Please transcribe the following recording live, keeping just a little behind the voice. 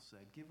said.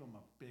 Give them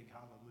a big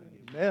hallelujah.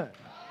 Amen.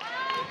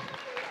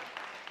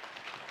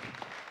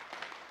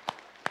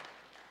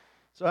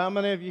 So how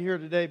many of you here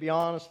today be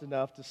honest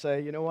enough to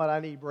say, you know what, I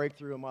need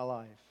breakthrough in my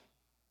life?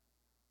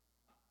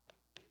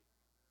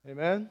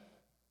 Amen?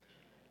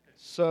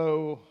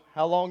 So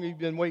how long have you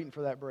been waiting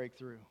for that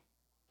breakthrough?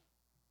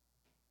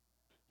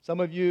 Some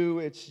of you,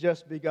 it's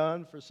just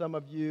begun. For some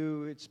of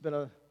you, it's been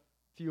a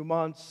few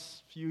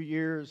months, few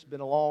years,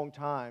 been a long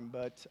time.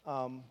 But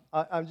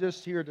I'm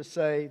just here to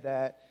say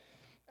that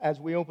as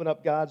we open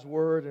up God's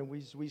Word and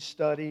we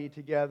study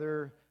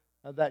together,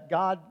 that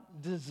God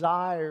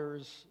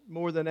desires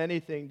more than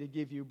anything to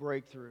give you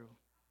breakthrough.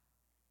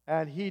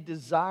 And He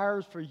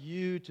desires for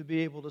you to be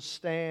able to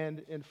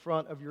stand in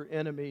front of your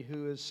enemy,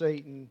 who is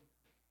Satan,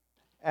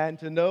 and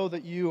to know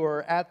that you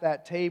are at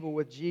that table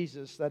with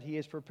Jesus, that He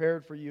has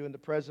prepared for you in the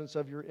presence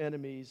of your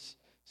enemies,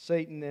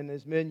 Satan and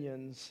his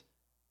minions,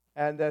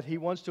 and that He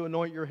wants to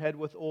anoint your head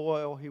with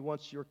oil. He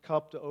wants your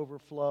cup to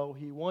overflow.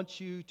 He wants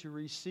you to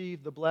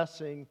receive the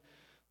blessing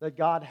that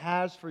God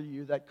has for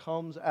you that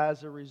comes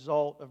as a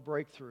result of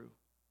breakthrough.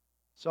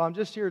 So I'm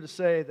just here to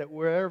say that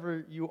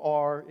wherever you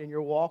are in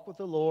your walk with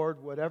the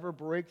Lord, whatever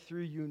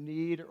breakthrough you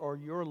need or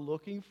you're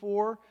looking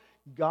for,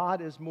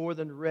 God is more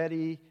than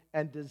ready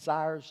and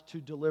desires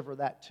to deliver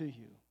that to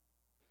you.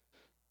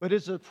 But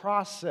it's a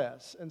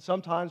process, and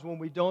sometimes when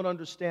we don't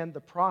understand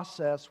the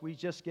process, we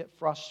just get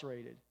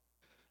frustrated.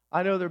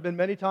 I know there have been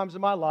many times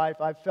in my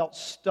life I've felt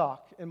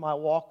stuck in my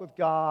walk with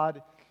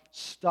God,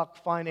 stuck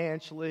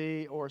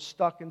financially or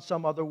stuck in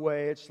some other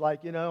way. It's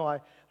like,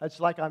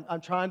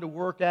 I'm trying to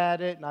work at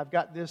it, and I've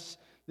got this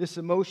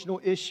emotional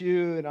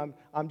issue, and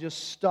I'm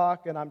just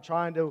stuck, and I'm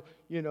trying to,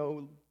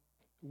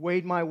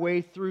 wade my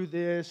way through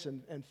this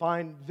and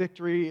find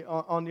victory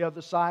on the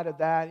other side of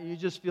that. And you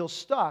just feel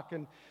stuck.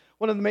 And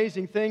one of the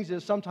amazing things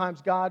is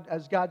sometimes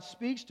as God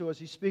speaks to us,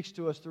 He speaks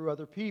to us through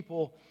other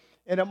people.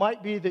 And it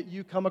might be that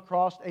you come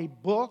across a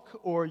book,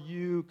 or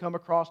you come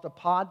across a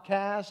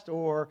podcast,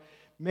 or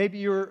maybe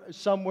you're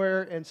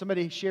somewhere and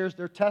somebody shares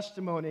their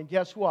testimony, and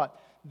guess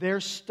what? They're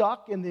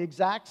stuck in the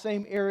exact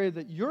same area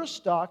that you're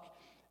stuck,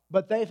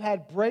 but they've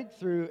had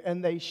breakthrough,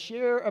 and they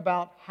share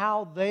about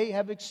how they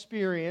have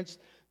experienced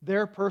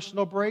their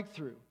personal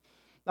breakthrough.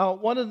 Now,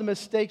 one of the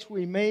mistakes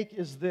we make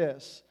is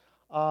this,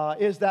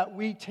 is that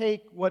we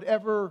take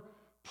whatever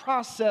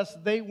process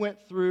they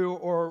went through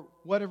or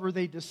whatever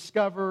they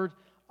discovered,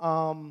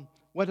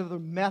 whatever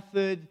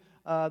method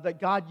that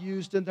God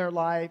used in their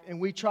life, and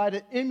we try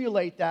to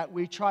emulate that.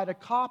 We try to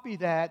copy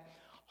that,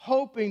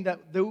 hoping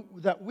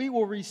that we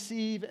will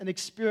receive and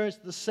experience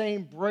the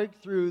same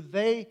breakthrough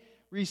they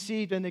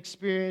received and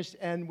experienced,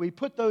 and we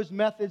put those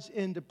methods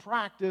into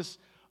practice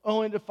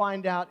only to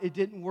find out it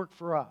didn't work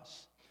for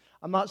us.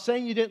 I'm not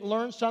saying you didn't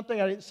learn something.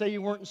 I didn't say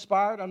you weren't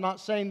inspired. I'm not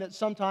saying that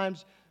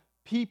sometimes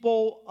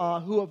people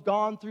who have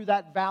gone through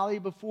that valley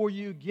before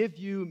you give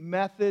you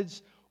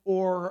methods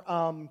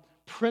or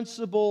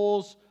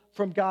principles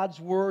from God's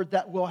Word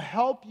that will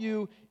help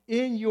you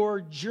in your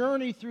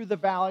journey through the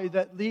valley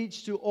that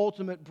leads to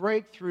ultimate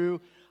breakthrough.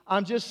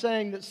 I'm just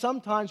saying that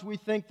sometimes we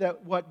think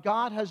that what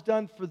God has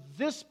done for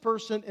this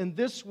person in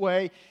this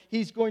way,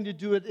 He's going to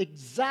do it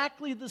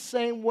exactly the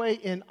same way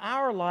in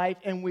our life,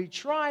 and we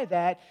try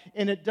that,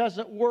 and it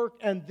doesn't work,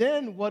 and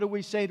then what do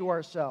we say to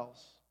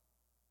ourselves?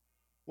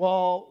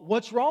 Well,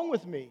 what's wrong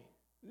with me?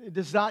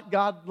 Does not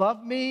God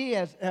love me?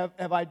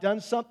 Have I done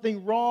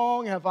something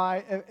wrong? Am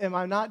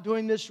I not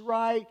doing this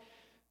right?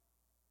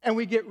 And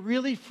we get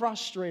really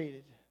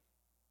frustrated.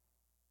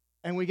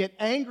 And we get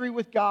angry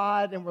with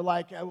God, and we're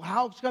like,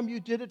 how come you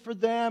did it for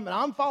them? And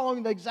I'm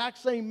following the exact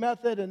same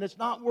method, and it's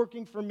not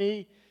working for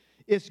me.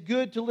 It's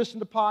good to listen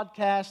to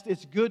podcasts.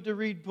 It's good to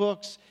read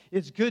books.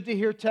 It's good to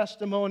hear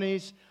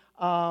testimonies.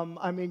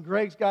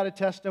 Greg's got a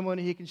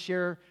testimony he can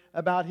share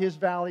about his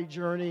valley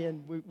journey,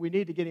 and we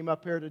need to get him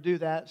up here to do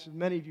that. So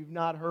many of you have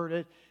not heard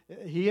it.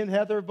 He and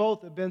Heather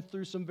both have been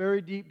through some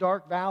very deep,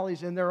 dark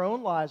valleys in their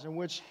own lives in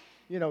which,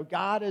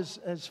 God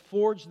has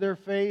forged their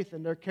faith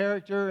and their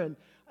character,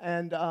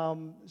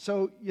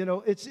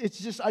 it's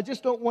just, I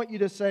just don't want you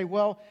to say,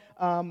 well,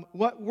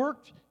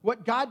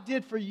 what God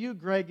did for you,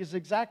 Greg, is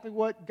exactly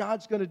what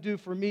God's going to do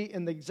for me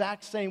in the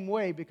exact same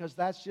way, because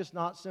that's just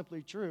not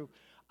simply true.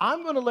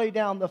 I'm going to lay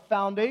down the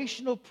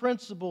foundational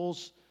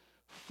principles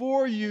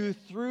for you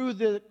through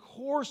the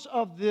course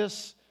of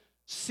this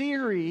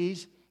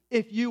series.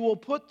 If you will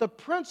put the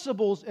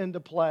principles into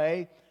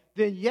play,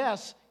 then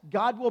yes,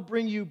 God will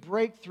bring you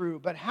breakthrough.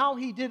 But how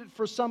He did it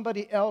for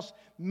somebody else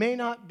may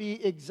not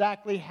be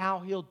exactly how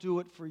He'll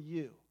do it for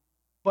you.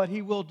 But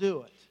He will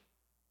do it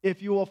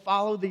if you will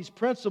follow these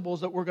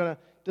principles that we're going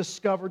to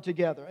discover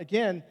together.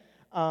 Again,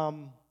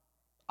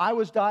 I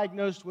was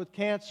diagnosed with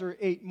cancer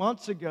 8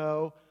 months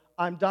ago.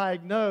 I'm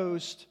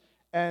diagnosed,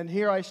 and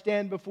here I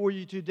stand before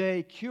you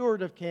today,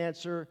 cured of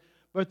cancer,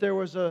 but there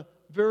was a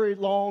very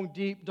long,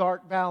 deep,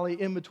 dark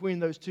valley in between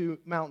those two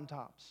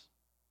mountaintops.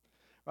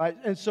 Right?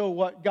 And so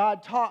what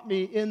God taught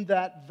me in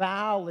that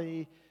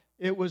valley,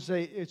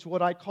 it's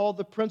what I call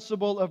the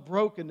principle of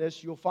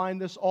brokenness. You'll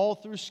find this all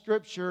through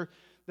Scripture,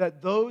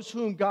 that those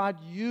whom God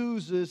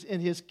uses in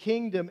His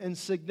kingdom in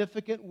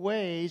significant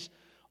ways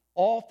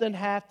often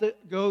have to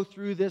go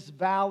through this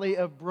valley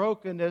of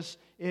brokenness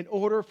in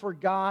order for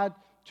God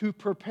to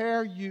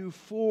prepare you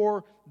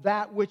for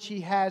that which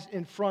He has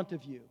in front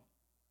of you.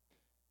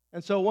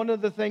 And so one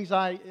of the things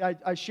I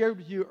shared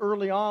with you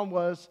early on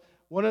was,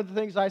 one of the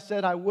things I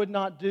said I would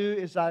not do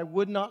is I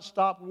would not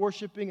stop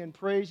worshiping and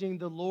praising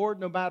the Lord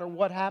no matter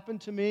what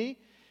happened to me.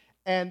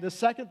 And the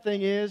second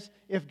thing is,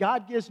 if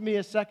God gives me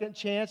a second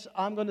chance,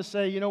 I'm going to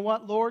say, you know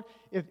what, Lord,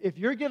 if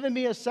you're giving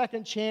me a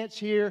second chance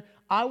here,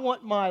 I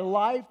want my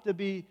life to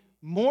be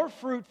more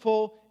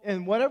fruitful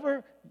in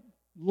whatever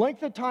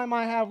length of time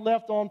I have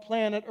left on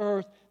planet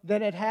Earth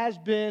than it has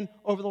been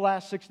over the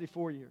last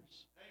 64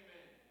 years.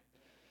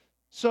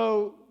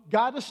 So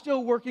God is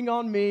still working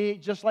on me,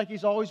 just like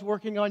He's always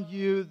working on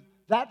you.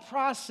 That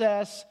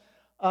process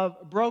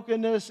of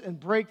brokenness and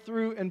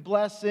breakthrough and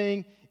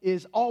blessing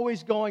is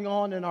always going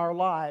on in our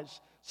lives.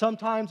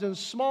 Sometimes in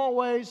small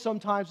ways,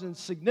 sometimes in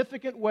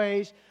significant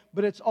ways,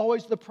 but it's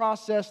always the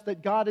process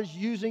that God is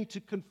using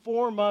to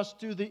conform us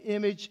to the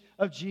image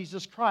of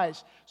Jesus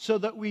Christ so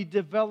that we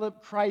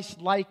develop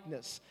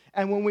Christ-likeness.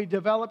 And when we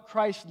develop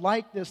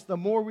Christ-likeness, the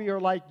more we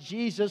are like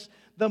Jesus,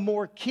 the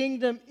more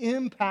kingdom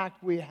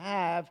impact we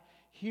have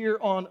here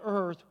on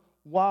earth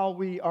while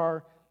we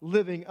are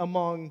living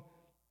among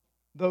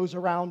those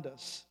around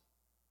us.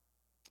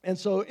 And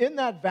so in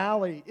that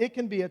valley, it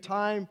can be a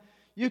time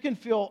you can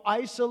feel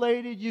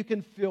isolated, you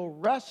can feel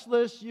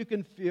restless, you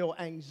can feel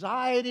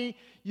anxiety,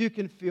 you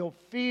can feel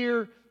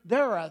fear.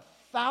 There are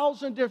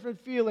 1,000 different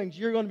feelings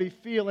you're going to be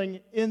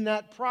feeling in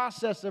that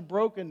process of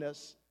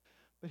brokenness.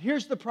 But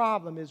here's the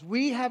problem is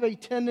we have a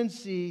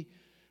tendency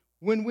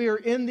when we are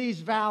in these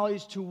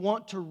valleys to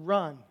want to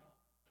run.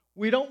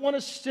 We don't want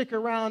to stick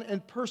around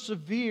and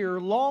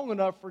persevere long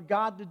enough for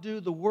God to do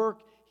the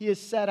work He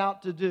has set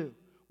out to do.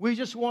 We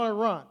just want to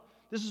run.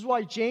 This is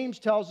why James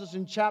tells us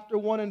in chapter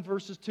 1 and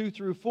verses 2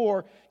 through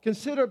 4,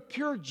 consider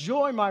pure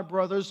joy, my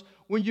brothers,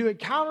 when you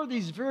encounter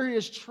these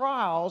various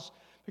trials,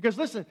 because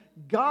listen,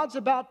 God's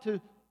about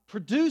to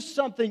produce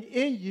something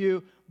in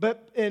you,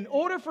 but in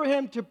order for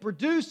Him to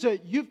produce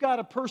it, you've got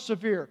to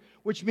persevere,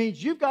 which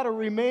means you've got to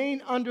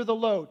remain under the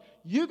load.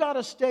 You've got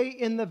to stay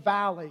in the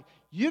valley.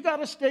 You've got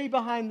to stay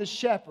behind the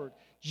shepherd.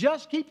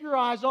 Just keep your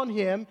eyes on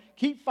Him,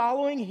 keep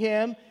following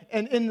Him,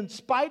 and in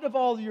spite of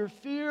all your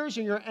fears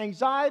and your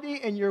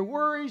anxiety and your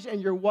worries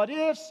and your what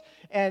ifs,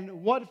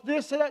 and what if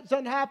this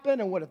doesn't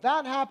happen and what if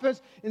that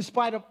happens, in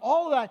spite of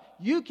all of that,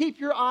 you keep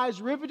your eyes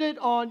riveted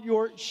on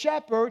your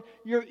shepherd,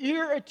 your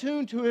ear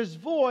attuned to His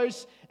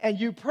voice, and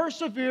you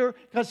persevere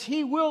because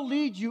He will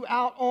lead you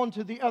out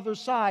onto the other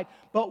side.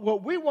 But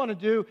what we want to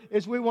do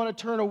is we want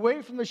to turn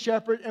away from the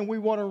shepherd and we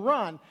want to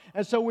run.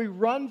 And so we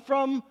run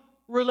from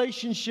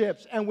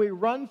relationships, and we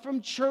run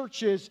from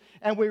churches,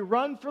 and we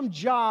run from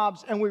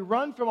jobs, and we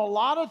run from a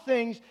lot of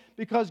things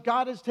because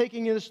God is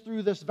taking us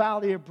through this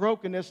valley of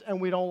brokenness, and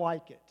we don't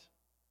like it.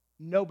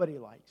 Nobody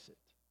likes it.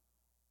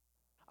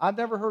 I've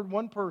never heard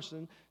one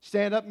person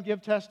stand up and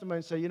give testimony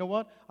and say, you know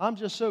what, I'm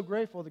just so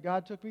grateful that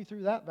God took me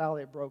through that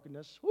valley of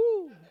brokenness.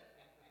 Woo!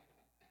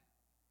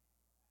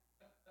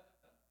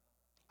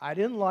 I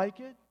didn't like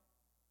it.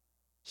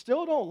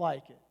 Still don't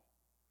like it.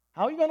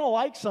 How are you going to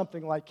like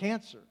something like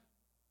cancer?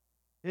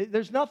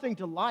 There's nothing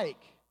to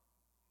like.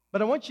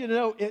 But I want you to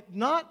know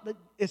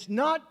it's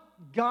not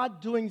God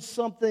doing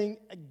something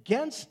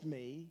against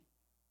me.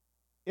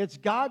 It's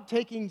God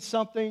taking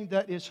something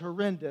that is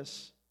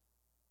horrendous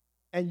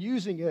and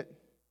using it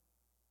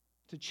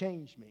to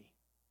change me.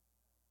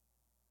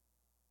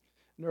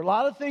 And there are a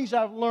lot of things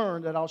I've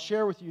learned that I'll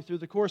share with you through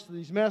the course of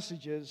these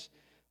messages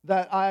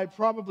that I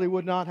probably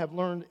would not have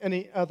learned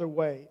any other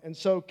way. And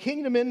so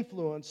kingdom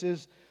influence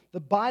is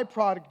the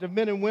byproduct of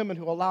men and women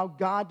who allow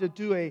God to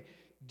do a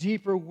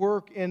deeper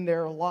work in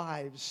their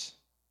lives.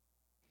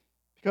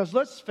 Because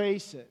let's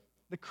face it,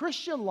 the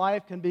Christian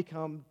life can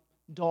become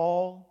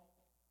dull,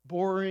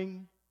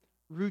 boring,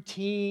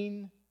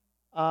 routine,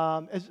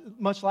 as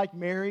much like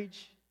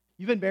marriage.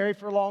 You've been married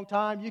for a long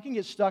time, you can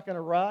get stuck in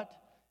a rut,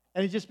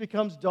 and it just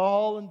becomes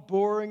dull and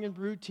boring and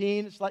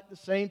routine. It's like the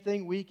same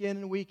thing week in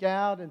and week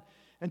out, and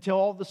until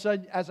all of a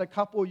sudden, as a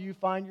couple, you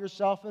find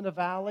yourself in a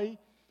valley.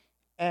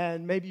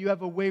 And maybe you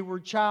have a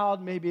wayward child,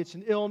 maybe it's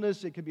an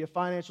illness, it could be a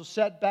financial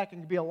setback, it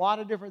could be a lot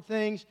of different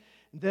things.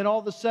 And then all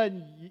of a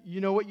sudden, you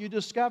know what you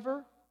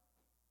discover?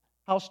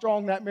 How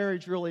strong that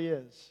marriage really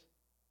is.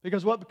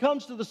 Because what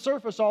comes to the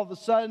surface all of a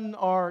sudden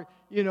are,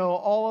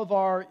 all of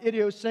our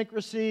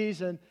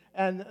idiosyncrasies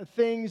and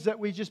things that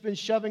we've just been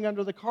shoving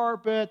under the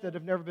carpet that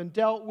have never been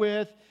dealt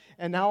with.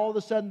 And now all of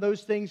a sudden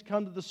those things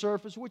come to the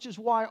surface, which is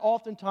why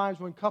oftentimes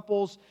when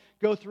couples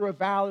go through a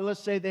valley, let's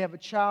say they have a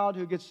child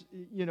who gets,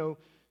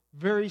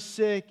 very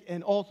sick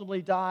and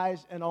ultimately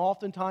dies, and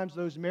oftentimes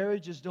those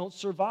marriages don't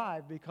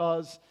survive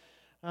because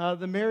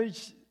the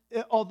marriage,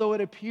 although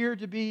it appeared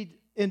to be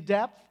in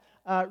depth,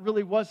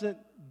 really wasn't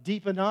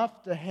deep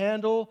enough to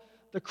handle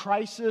the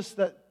crisis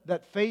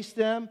that faced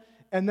them,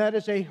 and that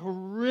is a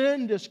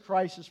horrendous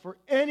crisis for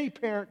any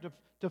parent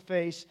to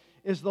face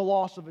is the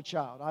loss of a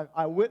child.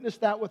 I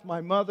witnessed that with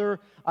my mother.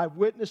 I've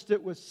witnessed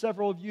it with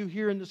several of you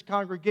here in this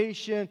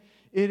congregation.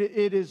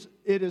 It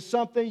is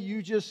something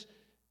you just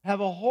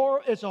have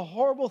it's a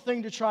horrible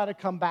thing to try to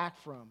come back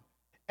from.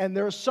 And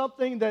there's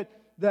something that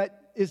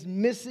is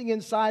missing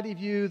inside of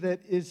you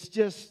that is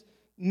just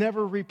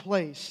never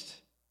replaced.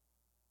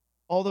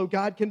 Although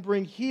God can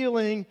bring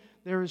healing,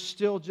 there is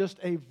still just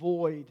a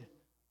void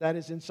that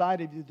is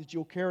inside of you that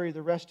you'll carry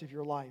the rest of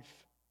your life.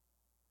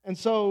 And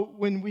so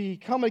when we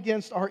come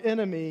against our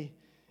enemy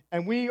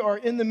and we are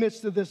in the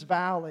midst of this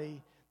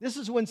valley, this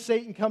is when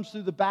Satan comes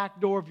through the back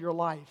door of your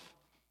life.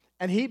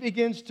 And he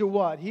begins to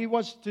what? He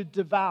wants to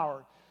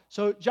devour.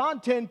 So John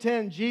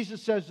 10:10,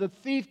 Jesus says, the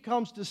thief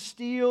comes to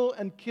steal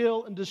and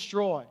kill and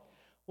destroy.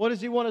 What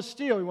does he want to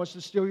steal? He wants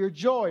to steal your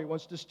joy. He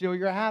wants to steal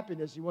your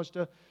happiness. He wants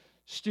to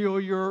steal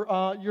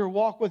your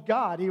walk with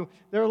God.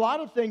 There are a lot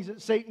of things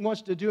that Satan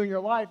wants to do in your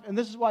life, and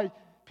this is why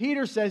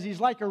Peter says he's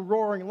like a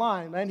roaring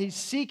lion, and he's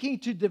seeking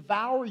to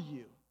devour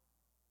you.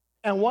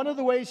 And one of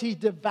the ways he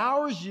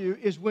devours you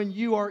is when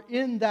you are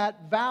in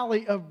that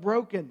valley of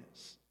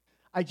brokenness.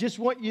 I just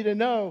want you to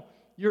know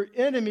your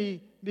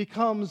enemy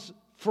becomes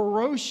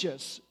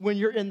ferocious when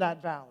you're in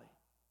that valley.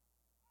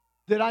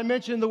 Did I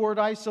mention the word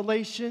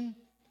isolation?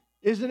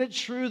 Isn't it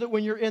true that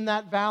when you're in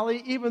that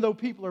valley, even though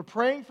people are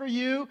praying for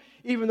you,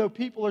 even though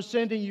people are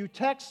sending you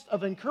texts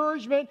of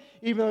encouragement,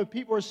 even though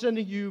people are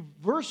sending you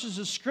verses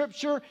of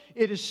Scripture,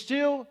 it is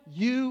still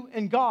you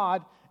and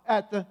God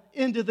at the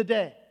end of the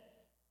day.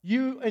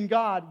 You and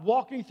God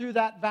walking through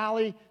that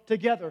valley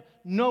together.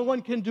 No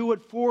one can do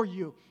it for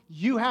you.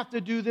 You have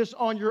to do this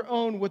on your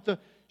own with the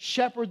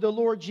shepherd, the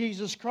Lord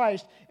Jesus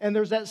Christ. And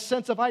there's that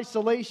sense of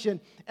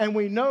isolation. And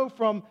we know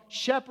from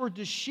shepherd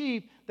to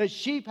sheep that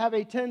sheep have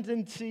a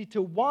tendency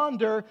to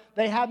wander.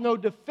 They have no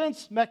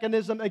defense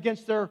mechanism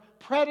against their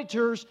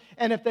predators.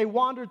 And if they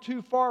wander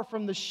too far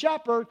from the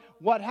shepherd,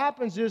 what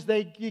happens is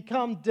they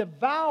become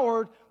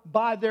devoured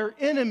by their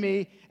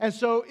enemy. And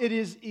so it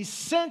is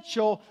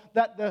essential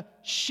that the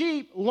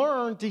sheep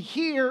learn to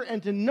hear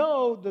and to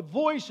know the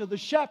voice of the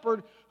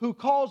shepherd who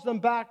calls them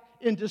back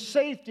into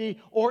safety,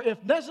 or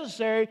if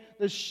necessary,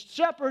 the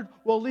shepherd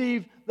will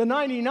leave the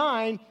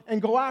 99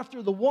 and go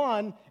after the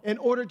one in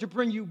order to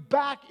bring you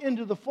back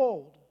into the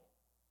fold.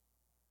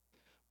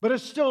 But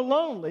it's still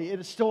lonely, it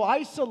is still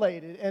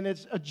isolated, and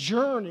it's a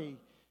journey,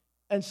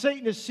 and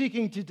Satan is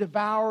seeking to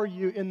devour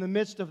you in the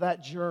midst of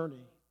that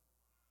journey.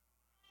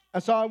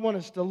 And so I want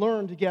us to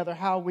learn together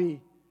how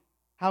we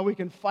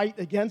can fight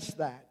against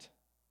that.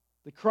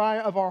 The cry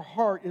of our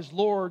heart is,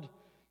 Lord,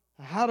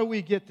 how do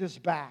we get this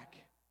back?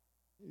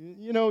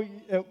 You know,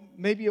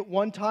 maybe at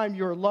one time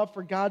your love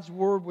for God's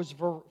word was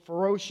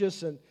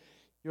ferocious, and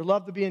your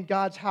love to be in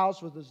God's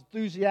house was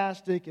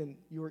enthusiastic, and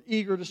you were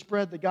eager to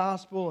spread the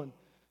gospel, and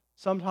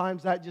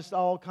sometimes that just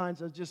all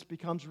kinds of just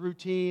becomes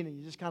routine, and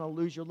you just kind of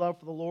lose your love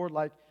for the Lord,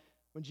 like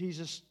when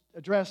Jesus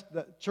addressed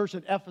the church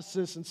at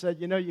Ephesus and said,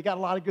 you know, you got a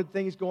lot of good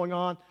things going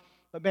on,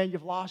 but man,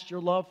 you've lost your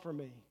love for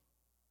me.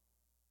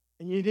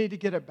 And you need to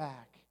get it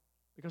back.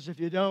 Because if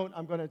you don't,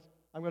 I'm going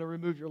to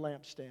remove your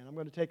lampstand. I'm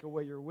going to take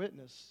away your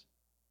witness.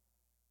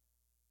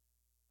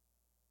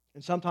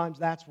 And sometimes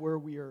that's where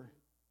we are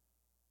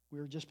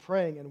just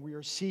praying and we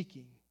are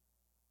seeking.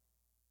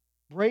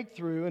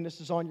 Breakthrough, and this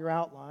is on your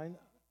outline,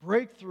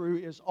 breakthrough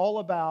is all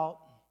about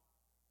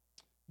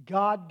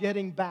God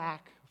getting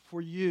back for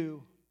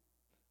you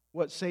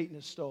what Satan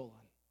has stolen.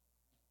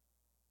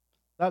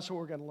 That's what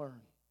we're going to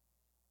learn.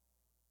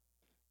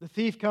 The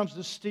thief comes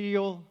to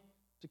steal,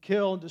 to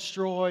kill, and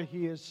destroy.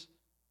 He is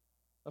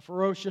a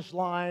ferocious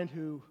lion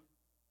who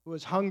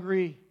is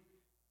hungry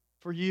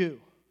for you.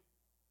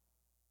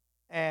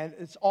 And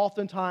it's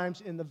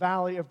oftentimes in the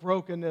valley of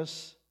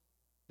brokenness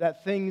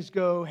that things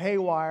go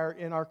haywire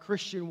in our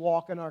Christian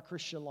walk and our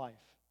Christian life.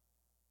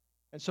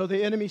 And so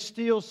the enemy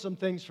steals some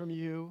things from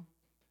you,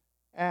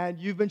 and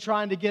you've been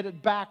trying to get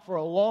it back for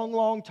a long,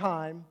 long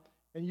time,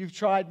 and you've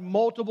tried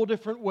multiple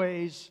different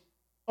ways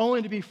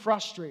only to be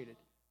frustrated.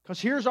 Because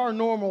here's our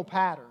normal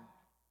pattern,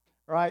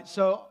 right?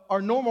 So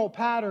our normal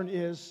pattern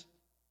is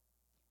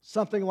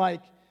something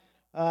like,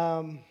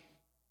 I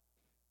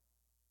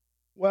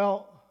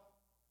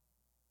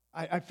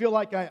feel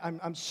like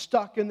I'm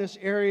stuck in this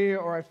area,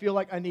 or I feel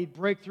like I need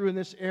breakthrough in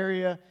this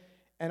area,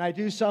 and I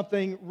do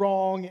something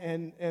wrong,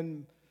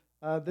 and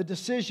the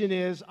decision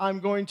is I'm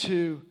going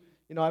to,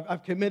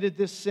 I've committed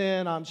this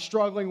sin, I'm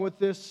struggling with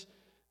this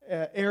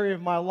area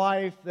of my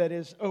life that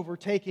is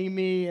overtaking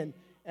me,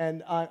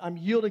 and I'm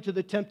yielding to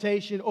the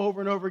temptation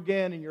over and over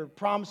again, and you're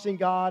promising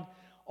God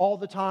all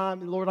the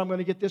time, Lord, I'm going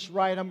to get this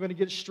right, I'm going to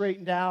get it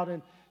straightened out,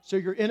 and so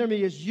your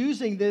enemy is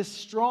using this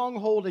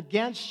stronghold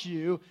against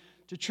you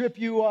trip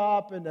you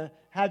up and to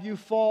have you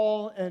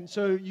fall. And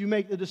so you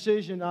make the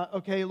decision,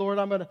 okay, Lord,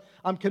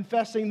 I'm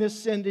confessing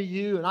this sin to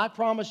you, and I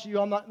promise you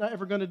I'm not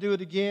ever going to do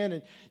it again.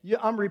 And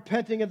I'm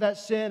repenting of that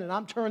sin, and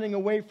I'm turning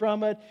away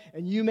from it.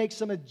 And you make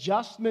some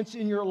adjustments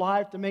in your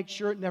life to make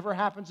sure it never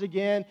happens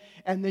again.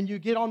 And then you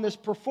get on this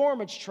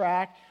performance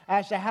track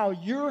as to how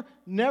you're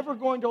never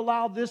going to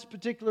allow this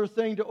particular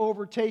thing to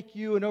overtake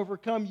you and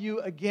overcome you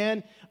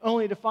again,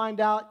 only to find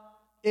out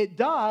it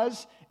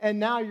does, and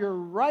now you're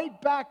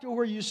right back to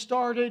where you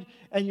started,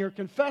 and you're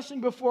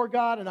confessing before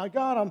God, and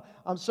God,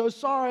 I'm so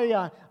sorry,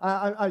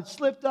 I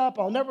slipped up,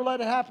 I'll never let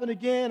it happen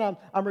again,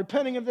 I'm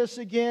repenting of this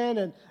again,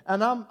 and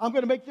I'm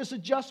going to make this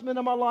adjustment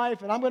in my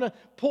life, and I'm going to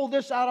pull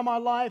this out of my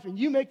life, and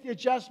you make the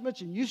adjustments,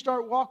 and you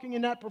start walking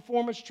in that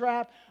performance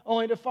trap,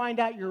 only to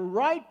find out you're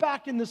right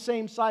back in the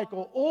same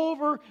cycle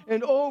over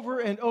and over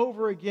and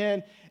over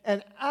again.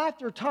 And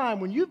after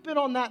time, when you've been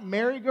on that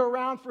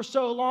merry-go-round for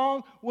so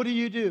long, what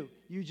do?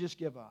 You just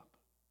give up.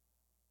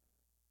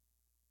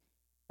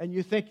 And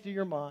you think in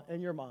your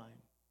mind,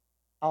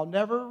 I'll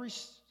never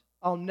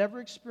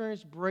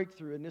experience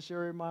breakthrough in this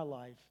area of my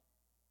life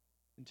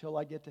until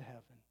I get to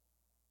heaven.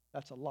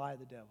 That's a lie of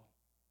the devil.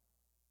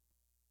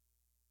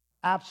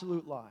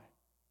 Absolute lie.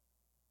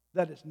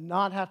 That does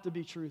not have to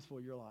be truthful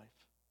in your life.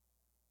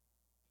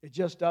 It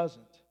just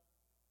doesn't.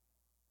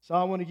 So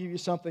I want to give you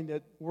something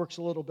that works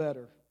a little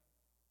better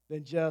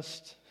than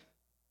just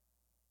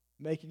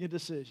making a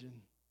decision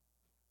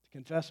to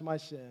confess my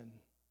sin,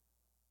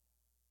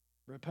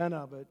 repent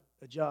of it,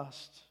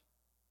 adjust,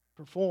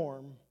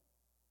 perform,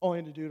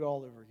 only to do it all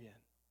over again.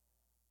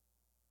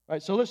 All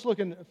right, so let's look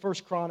in 1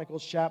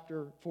 Chronicles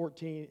chapter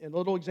 14, a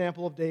little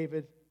example of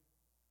David.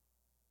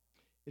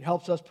 It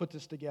helps us put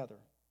this together.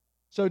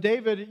 So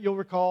David, you'll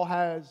recall,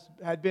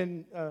 had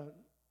been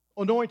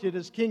anointed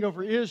as king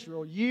over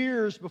Israel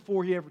years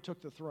before he ever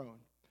took the throne.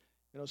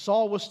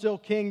 Saul was still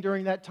king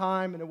during that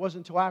time, and it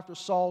wasn't until after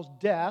Saul's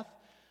death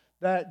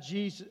that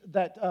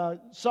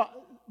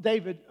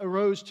David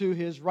arose to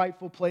his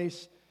rightful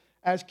place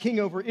as king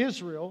over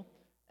Israel.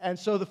 And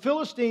so the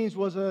Philistines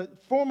was a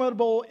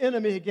formidable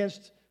enemy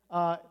against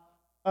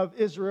of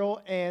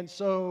Israel, and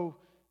so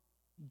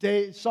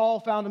Saul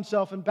found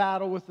himself in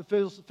battle with the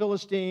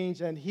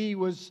Philistines, and he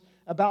was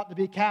about to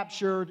be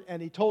captured,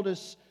 and he told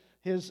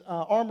his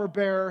armor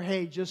bearer,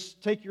 hey,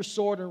 just take your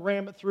sword and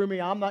ram it through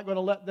me. I'm not going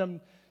to let them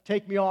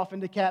take me off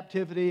into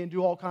captivity and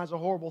do all kinds of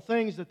horrible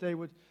things that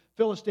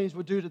Philistines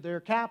would do to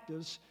their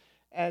captives.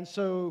 And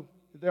so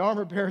the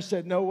armor bearer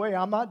said, no way,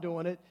 I'm not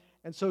doing it.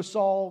 And so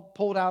Saul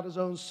pulled out his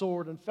own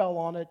sword and fell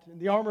on it. And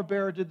the armor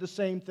bearer did the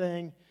same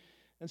thing.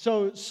 And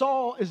so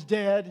Saul is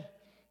dead.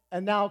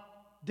 And now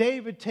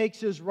David takes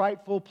his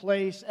rightful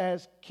place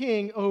as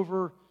king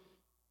over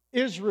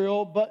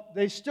Israel. But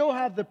they still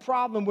have the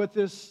problem with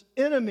this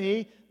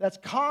enemy that's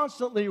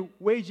constantly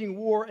waging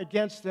war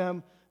against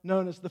them,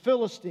 known as the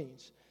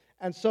Philistines.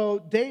 And so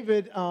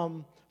David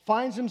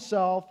finds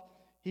himself,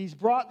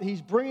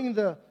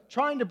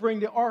 trying to bring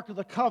the Ark of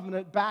the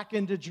Covenant back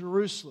into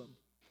Jerusalem.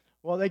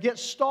 Well, they get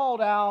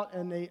stalled out,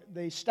 and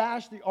they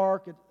stash the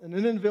Ark in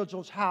an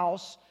individual's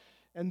house,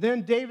 and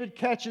then David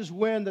catches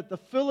wind that the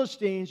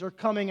Philistines are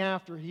coming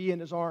after he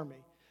and his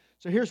army.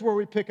 So here's where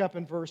we pick up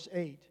in verse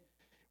 8.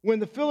 When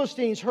the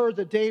Philistines heard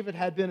that David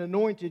had been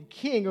anointed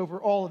king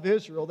over all of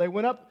Israel, they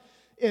went up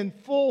in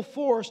full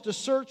force to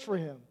search for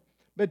him.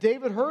 But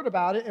David heard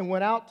about it and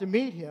went out to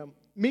meet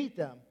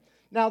them.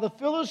 Now the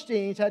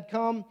Philistines had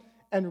come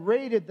and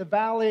raided the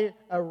valley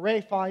of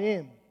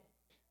Rephaim.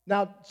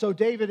 Now, so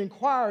David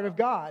inquired of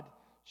God,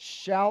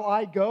 shall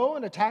I go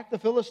and attack the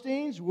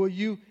Philistines? Will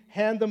you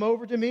hand them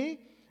over to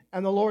me?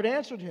 And the Lord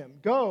answered him,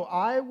 go,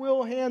 I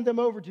will hand them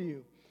over to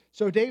you.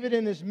 So David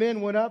and his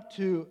men went up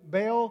to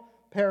Baal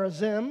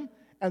Perazim,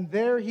 and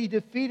there he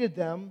defeated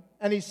them.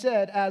 And he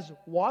said, as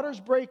waters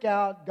break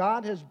out,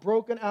 God has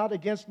broken out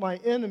against my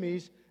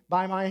enemies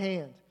by my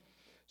hand.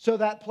 So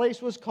that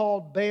place was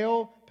called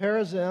Baal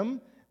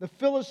Perazim. The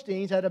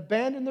Philistines had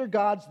abandoned their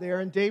gods there,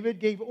 and David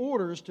gave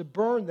orders to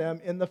burn them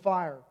in the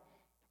fire.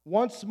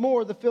 Once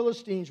more the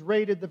Philistines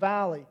raided the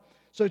valley.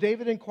 So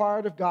David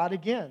inquired of God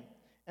again.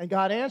 And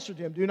God answered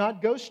him, do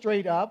not go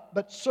straight up,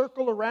 but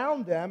circle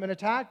around them and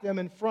attack them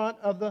in front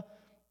of the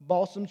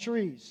balsam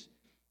trees.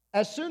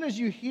 As soon as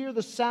you hear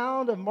the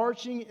sound of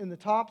marching in the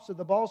tops of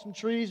the balsam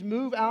trees,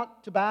 move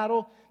out to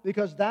battle,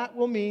 because that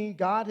will mean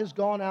God has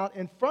gone out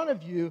in front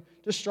of you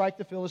to strike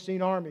the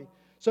Philistine army.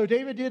 So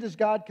David did as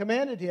God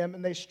commanded him,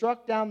 and they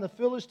struck down the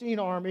Philistine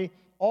army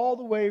all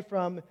the way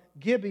from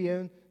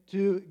Gibeon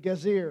to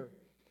Gezer.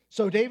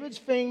 So David's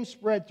fame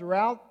spread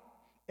throughout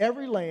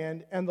every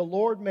land, and the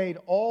Lord made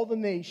all the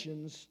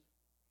nations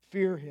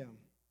fear him.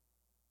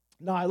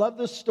 Now, I love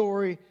this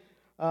story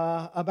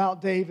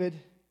about David.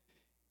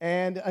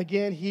 And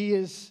again,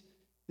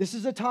 this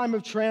is a time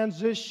of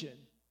transition.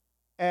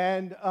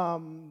 And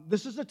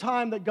this is a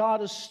time that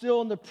God is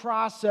still in the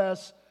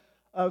process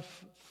of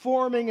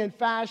forming and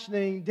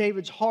fashioning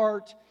David's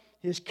heart,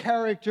 his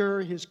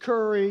character, his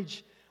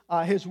courage,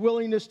 his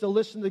willingness to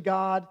listen to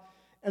God.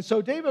 And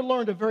so David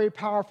learned a very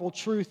powerful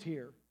truth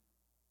here.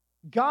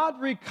 God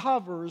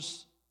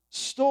recovers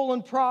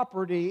stolen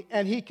property,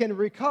 and he can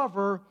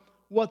recover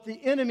what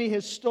the enemy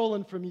has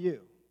stolen from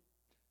you.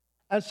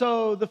 And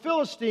so the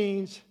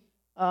Philistines,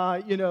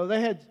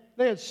 they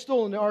had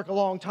stolen the ark a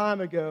long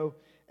time ago.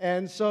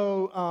 And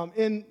so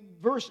in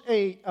verse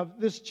 8 of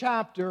this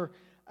chapter,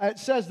 it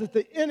says that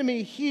the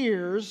enemy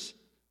hears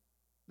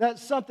that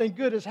something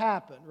good has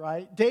happened,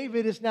 right?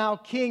 David is now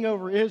king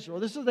over Israel.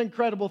 This is an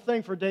incredible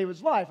thing for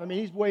David's life. I mean,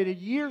 he's waited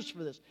years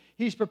for this.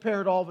 He's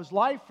prepared all of his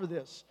life for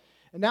this.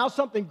 And now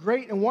something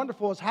great and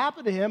wonderful has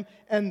happened to him.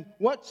 And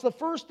what's the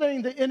first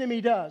thing the enemy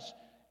does?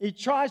 He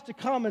tries to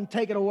come and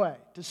take it away,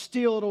 to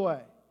steal it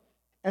away.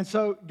 And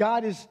so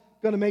God is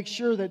going to make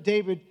sure that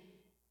David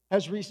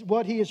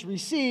what he has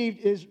received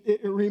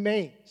it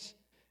remains.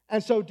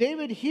 And so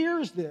David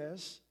hears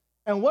this.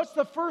 And what's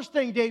the first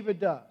thing David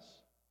does?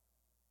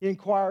 He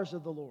inquires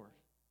of the Lord.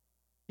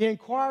 He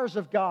inquires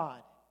of God.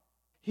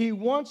 He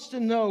wants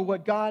to know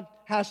what God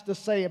has to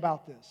say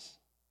about this.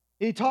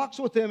 He talks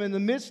with him in the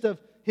midst of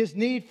his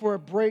need for a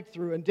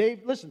breakthrough. And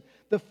listen,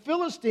 the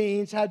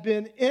Philistines had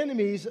been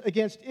enemies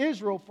against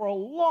Israel for a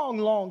long,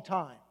 long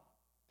time.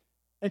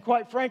 And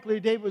quite frankly,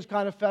 David was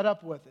kind of fed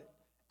up with it.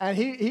 And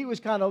he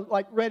was kind of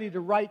like ready to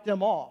write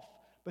them off.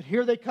 But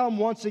here they come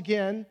once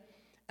again.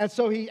 And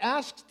so he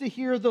asks to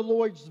hear the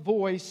Lord's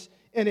voice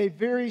in a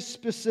very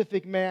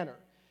specific manner.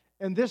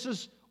 And this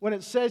is when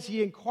it says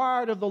he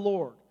inquired of the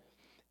Lord.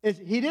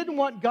 He didn't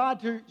want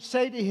God to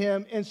say to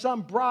him in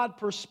some broad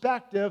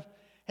perspective,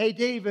 hey,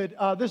 David,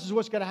 this is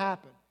what's going to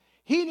happen.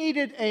 He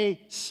needed a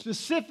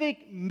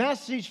specific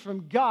message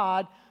from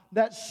God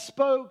that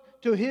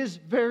spoke to his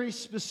very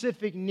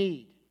specific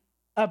need,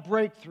 a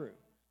breakthrough.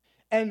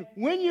 And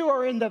when you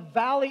are in the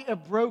valley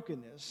of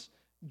brokenness,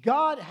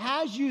 God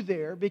has you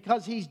there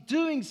because he's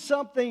doing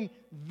something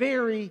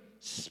very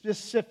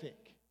specific.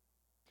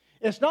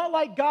 It's not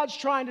like God's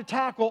trying to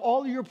tackle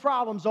all of your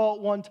problems all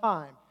at one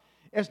time.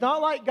 It's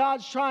not like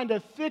God's trying to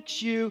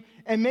fix you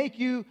and make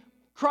you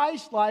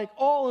Christ-like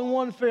all in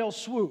one fell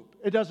swoop.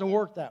 It doesn't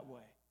work that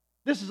way.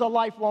 This is a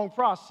lifelong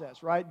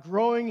process, right?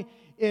 Growing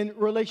in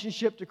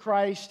relationship to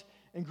Christ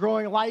and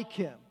growing like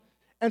him.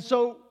 And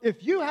so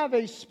if you have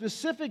a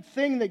specific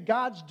thing that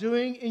God's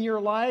doing in your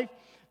life,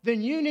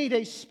 then you need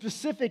a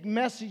specific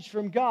message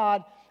from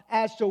God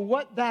as to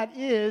what that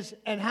is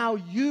and how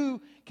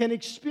you can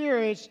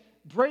experience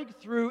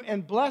breakthrough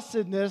and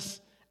blessedness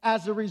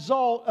as a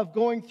result of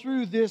going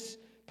through this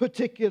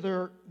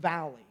particular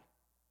valley.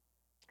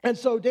 And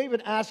so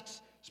David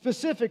asks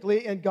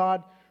specifically, and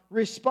God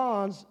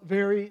responds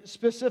very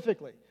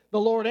specifically. The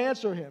Lord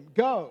answered him,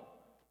 go,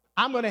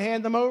 I'm going to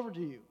hand them over to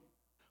you.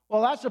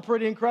 Well, that's a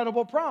pretty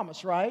incredible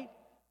promise, right?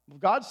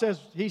 God says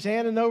he's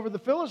handing over the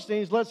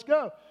Philistines, let's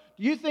go.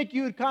 Do you think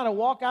you would kind of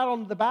walk out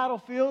on the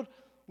battlefield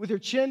with your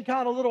chin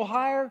kind of a little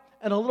higher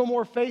and a little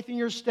more faith in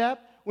your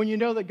step when you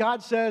know that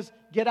God says,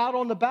 get out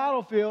on the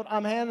battlefield,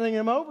 I'm handing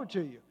him over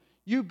to you?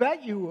 You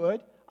bet you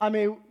would. I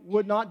mean,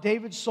 would not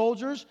David's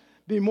soldiers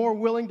be more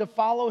willing to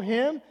follow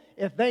him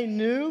if they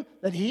knew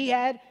that he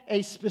had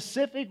a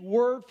specific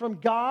word from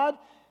God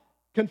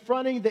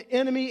confronting the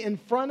enemy in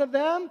front of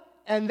them,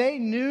 and they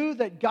knew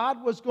that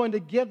God was going to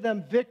give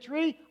them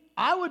victory?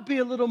 I would be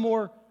a little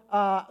more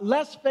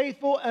less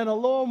faithful and a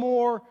little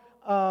more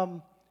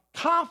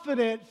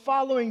confident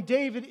following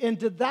David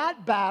into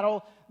that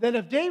battle than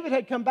if David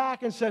had come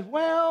back and said,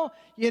 well,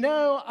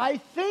 I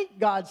think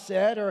God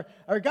said, or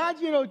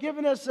God's,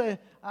 given us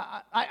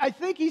I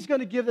think he's going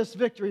to give us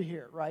victory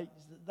here, right?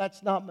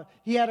 That's not,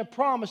 he had a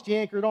promise he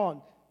anchored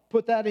on.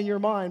 Put that in your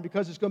mind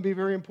because it's going to be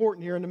very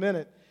important here in a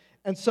minute.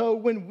 And so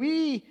when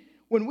we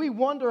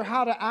wonder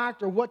how to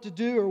act or what to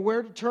do or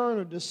where to turn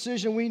or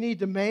decision we need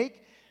to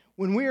make,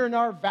 when we're in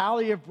our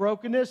valley of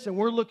brokenness and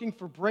we're looking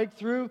for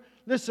breakthrough,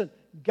 listen,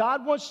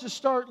 God wants to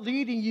start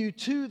leading you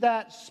to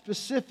that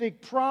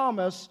specific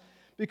promise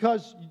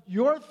because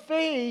your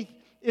faith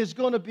is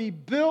going to be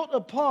built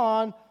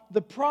upon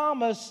the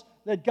promise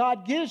that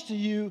God gives to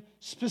you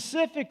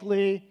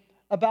specifically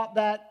about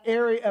that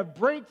area of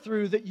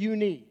breakthrough that you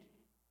need.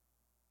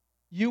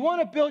 You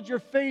want to build your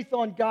faith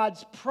on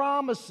God's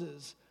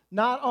promises,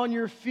 not on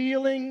your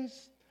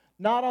feelings,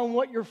 not on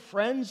what your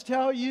friends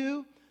tell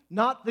you,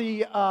 not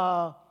the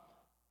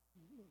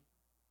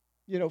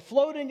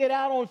floating it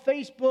out on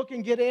Facebook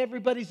and get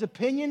everybody's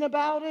opinion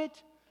about it.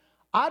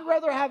 I'd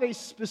rather have a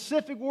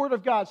specific word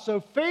of God. So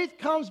faith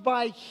comes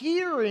by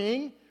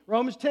hearing,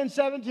 Romans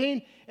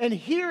 10:17, and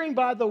hearing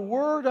by the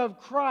word of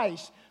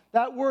Christ.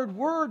 That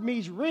word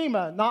means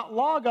rhema, not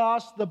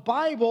logos. The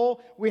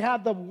Bible, we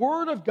have the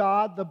word of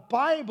God, the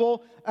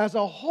Bible as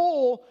a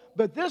whole,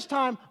 but this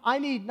time I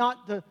need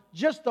not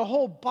just the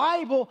whole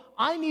Bible.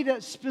 I need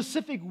a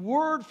specific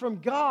word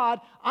from God.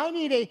 I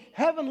need a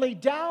heavenly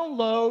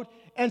download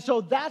And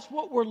so that's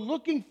what we're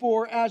looking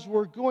for as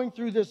we're going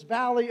through this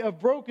valley of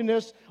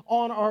brokenness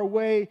on our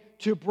way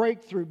to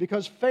breakthrough.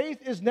 Because faith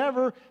is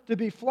never to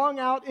be flung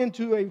out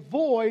into a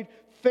void.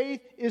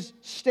 Faith is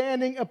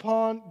standing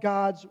upon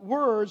God's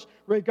words,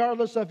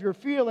 regardless of your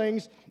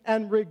feelings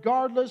and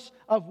regardless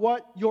of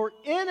what your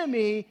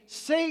enemy,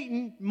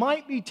 Satan,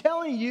 might be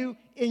telling you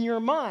in your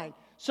mind.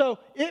 So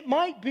it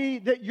might be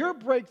that your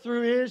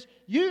breakthrough is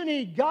you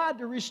need God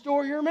to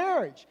restore your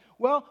marriage.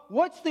 Well,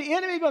 what's the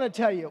enemy going to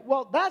tell you?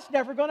 Well, that's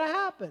never going to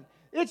happen.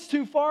 It's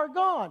too far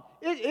gone.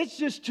 It's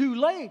just too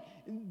late.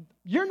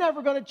 You're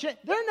never going to change.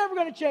 They're never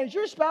going to change.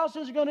 Your spouse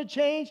isn't going to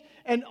change.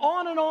 And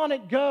on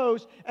it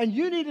goes. And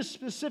you need a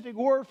specific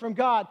word from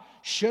God.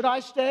 Should I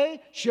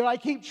stay? Should I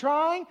keep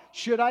trying?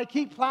 Should I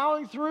keep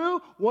plowing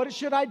through? What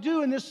should I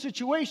do in this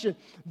situation?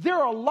 There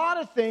are a lot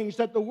of things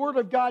that the Word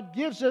of God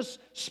gives us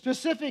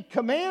specific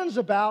commands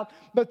about,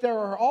 but there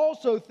are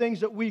also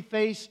things that we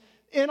face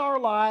in our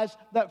lives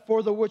that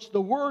for which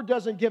the Word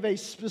doesn't give a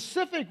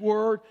specific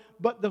word,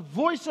 but the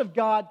voice of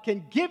God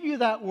can give you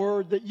that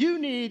word that you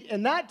need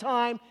in that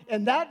time,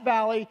 in that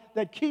valley,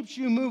 that keeps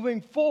you moving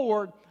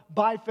forward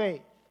by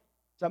faith.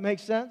 Does that make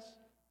sense?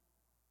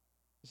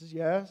 This is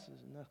yes. This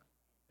is no. All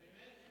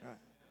right.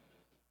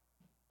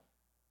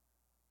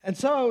 And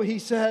so he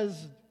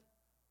says,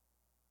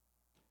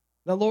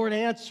 the Lord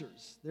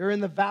answers. They're in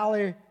the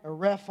valley of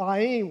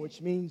Rephaim,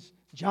 which means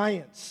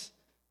giants.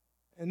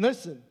 And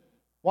listen,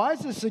 why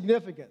is this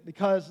significant?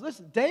 Because,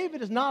 listen,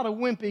 David is not a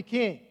wimpy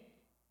king.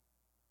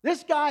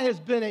 This guy has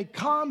been a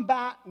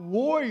combat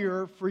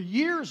warrior for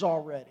years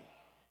already.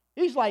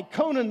 He's like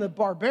Conan the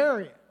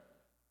Barbarian.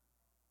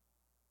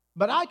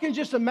 But I can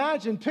just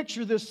imagine,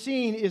 picture this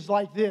scene is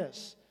like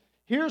this.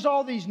 Here's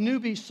all these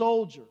newbie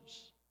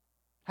soldiers,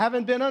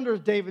 haven't been under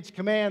David's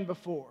command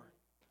before.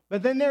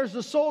 But then there's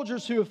the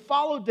soldiers who have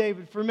followed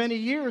David for many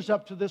years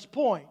up to this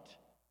point,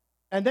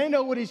 and they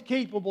know what he's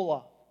capable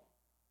of.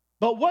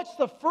 But what's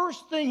the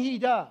first thing he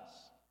does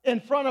in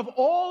front of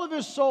all of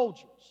his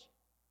soldiers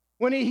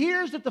when he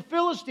hears that the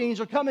Philistines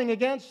are coming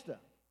against them?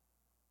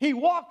 He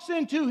walks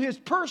into his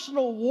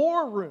personal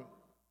war room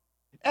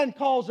and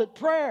calls it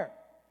prayer.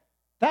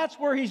 That's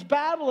where he's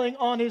battling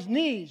on his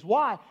knees.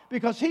 Why?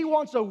 Because he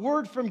wants a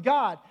word from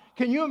God.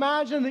 Can you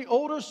imagine the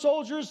older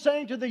soldiers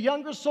saying to the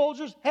younger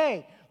soldiers,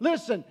 hey,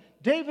 listen,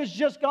 David's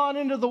just gone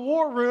into the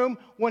war room.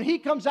 When he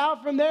comes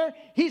out from there,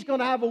 he's going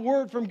to have a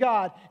word from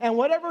God. And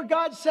whatever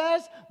God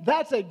says,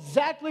 that's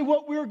exactly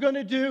what we're going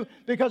to do.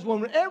 Because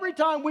every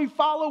time we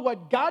follow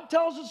what God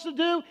tells us to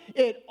do,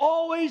 it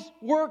always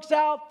works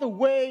out the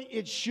way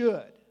it should.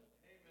 Amen.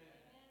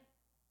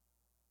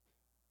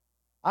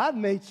 I've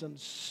made some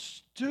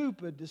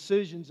stupid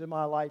decisions in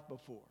my life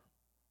before.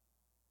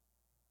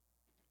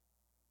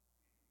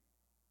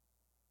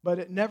 But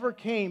it never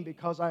came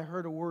because I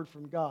heard a word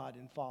from God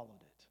and followed it.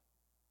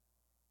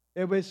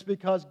 It was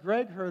because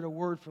Greg heard a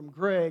word from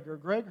Greg, or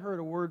Greg heard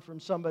a word from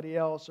somebody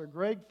else, or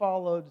Greg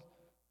followed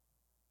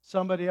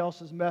somebody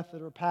else's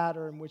method or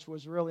pattern, which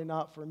was really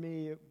not for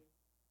me.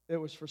 It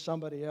was for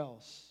somebody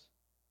else.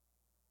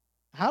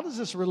 How does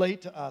this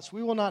relate to us?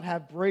 We will not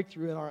have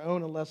breakthrough in our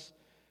own unless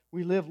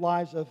we live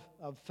lives of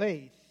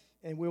faith.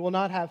 And we will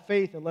not have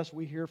faith unless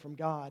we hear from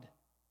God.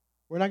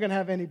 We're not going to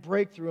have any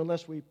breakthrough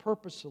unless we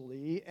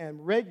purposefully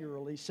and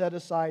regularly set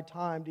aside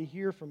time to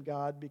hear from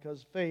God,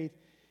 because faith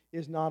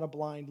is not a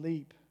blind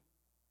leap.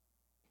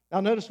 Now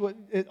notice what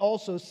it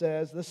also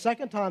says. The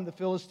second time the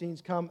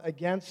Philistines come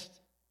against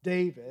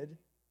David,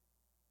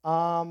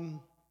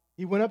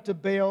 he went up to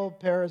Baal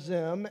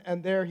Perazim,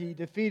 and there he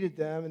defeated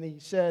them. And he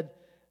said,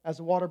 as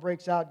the water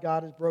breaks out,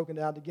 God has broken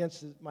out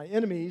against my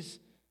enemies.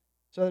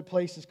 So that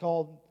place is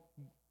called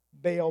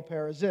Baal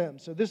Perazim.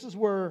 So this is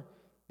where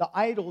the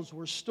idols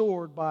were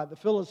stored by the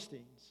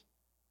Philistines.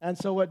 And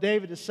so what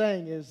David is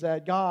saying is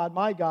that God,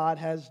 my God,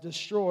 has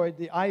destroyed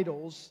the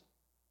idols.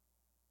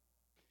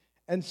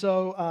 And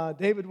so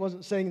David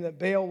wasn't saying that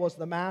Baal was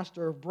the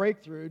master of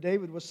breakthrough.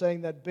 David was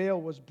saying that Baal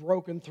was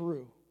broken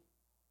through.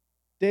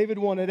 David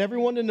wanted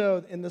everyone to know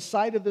that in the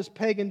site of this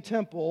pagan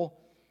temple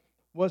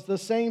was the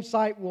same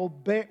site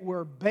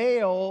where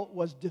Baal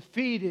was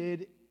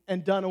defeated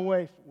and done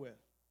away with.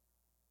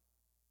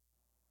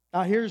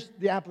 Now here's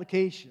the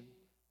application.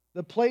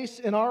 The place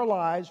in our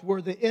lives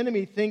where the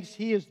enemy thinks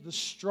he is the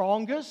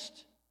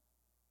strongest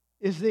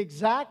is the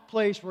exact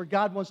place where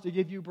God wants to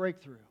give you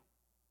breakthrough.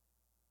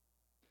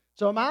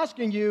 So I'm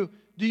asking you,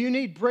 do you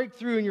need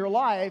breakthrough in your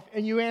life?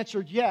 And you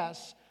answered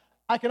yes.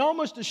 I can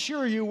almost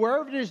assure you,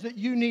 wherever it is that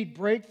you need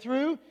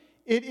breakthrough,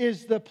 it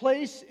is the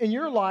place in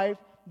your life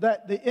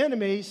that the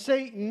enemy,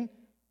 Satan,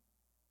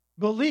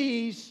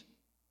 believes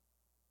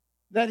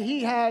that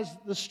he has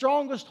the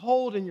strongest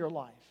hold in your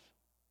life.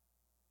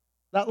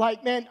 That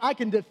like, man, I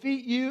can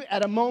defeat you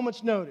at a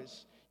moment's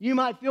notice. You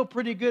might feel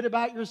pretty good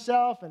about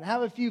yourself and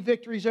have a few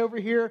victories over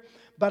here,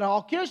 but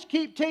I'll just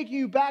keep taking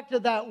you back to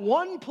that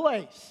one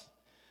place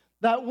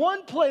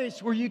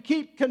where you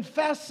keep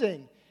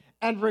confessing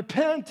and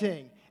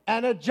repenting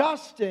and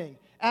adjusting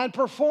and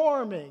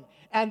performing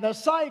And the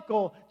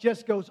cycle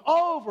just goes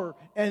over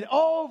and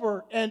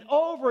over and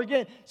over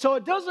again. So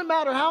it doesn't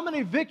matter how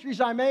many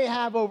victories I may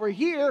have over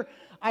here,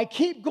 I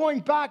keep going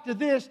back to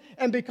this.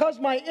 And because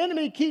my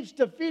enemy keeps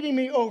defeating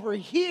me over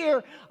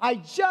here, I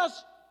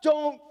just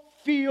don't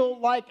feel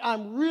like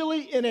I'm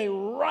really in a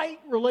right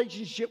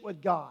relationship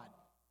with God.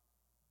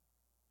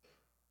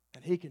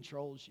 And He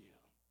controls you.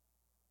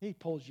 He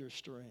pulls your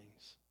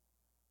strings.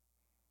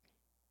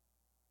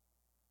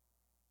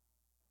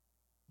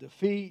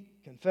 Defeat,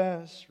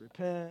 confess,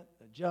 repent,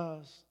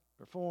 adjust,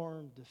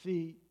 perform,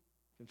 defeat,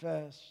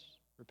 confess,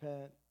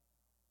 repent,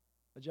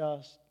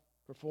 adjust,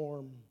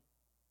 perform.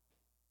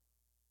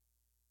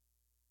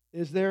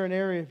 Is there an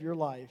area of your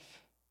life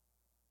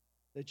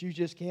that you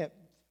just can't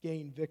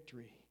gain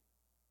victory?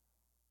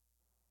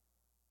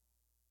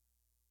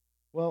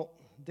 Well,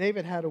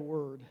 David had a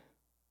word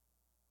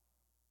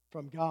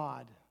from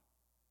God,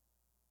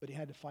 but he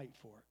had to fight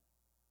for it.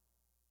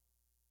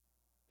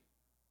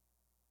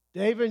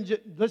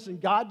 Listen,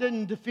 God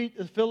didn't defeat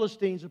the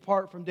Philistines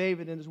apart from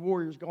David and his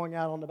warriors going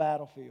out on the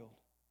battlefield.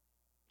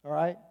 All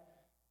right?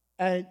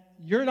 And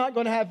you're not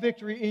going to have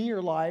victory in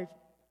your life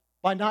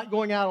by not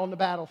going out on the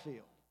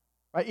battlefield.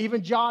 Right?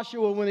 Even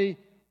Joshua, when he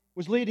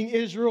was leading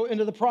Israel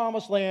into the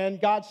promised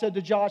land, God said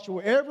to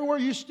Joshua, everywhere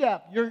you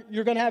step,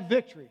 you're going to have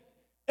victory.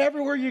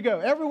 Everywhere you go,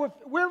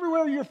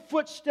 everywhere your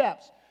foot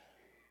steps.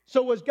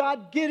 So was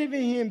God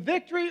giving him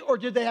victory, or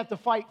did they have to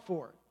fight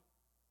for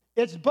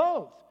it? It's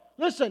both.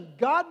 Listen,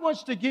 God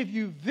wants to give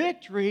you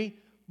victory,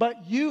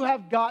 but you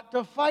have got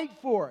to fight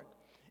for it.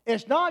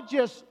 It's not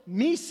just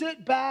me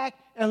sit back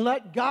and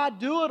let God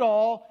do it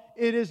all.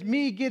 It is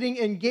me getting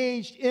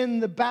engaged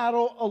in the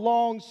battle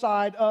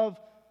alongside of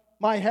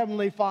my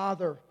Heavenly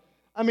Father.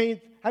 I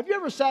mean, have you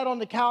ever sat on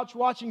the couch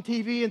watching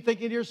TV and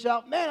thinking to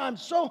yourself, man, I'm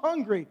so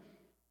hungry,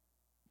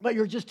 but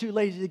you're just too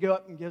lazy to go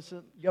up and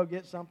go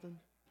get something?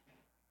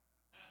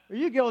 Are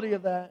you guilty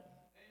of that?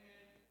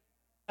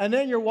 And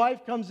then your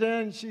wife comes in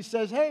and she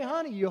says, hey,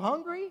 honey, you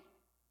hungry?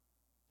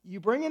 You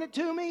bringing it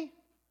to me?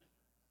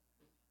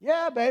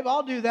 Yeah, babe,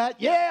 I'll do that.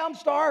 Yeah, I'm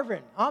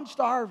starving,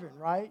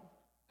 right?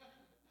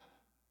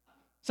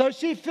 So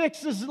she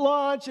fixes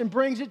lunch and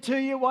brings it to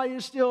you while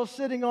you're still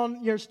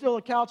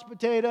a couch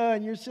potato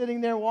and you're sitting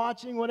there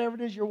watching whatever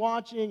it is you're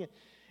watching.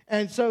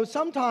 And so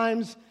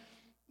sometimes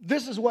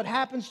this is what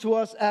happens to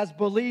us as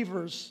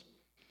believers.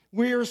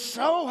 We are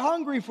so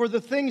hungry for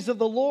the things of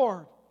the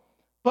Lord,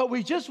 but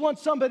we just want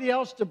somebody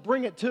else to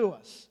bring it to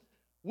us.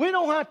 We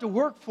don't have to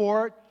work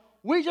for it.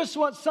 We just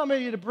want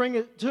somebody to bring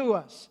it to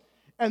us.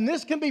 And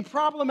this can be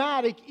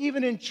problematic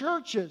even in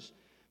churches,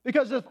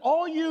 because if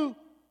all you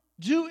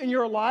do in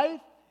your life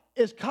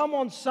is come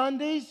on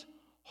Sundays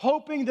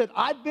hoping that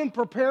I've been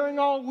preparing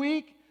all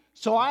week,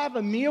 so I have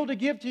a meal to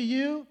give to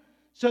you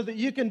so that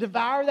you can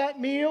devour that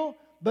meal,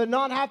 but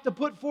not have to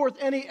put forth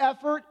any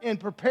effort in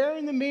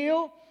preparing the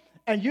meal,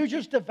 and you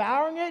just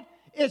devouring it,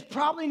 it's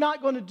probably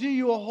not going to do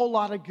you a whole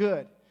lot of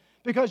good.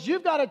 Because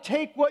you've got to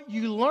take what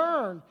you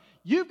learn.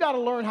 You've got to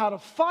learn how to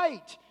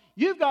fight.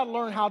 You've got to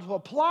learn how to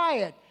apply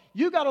it.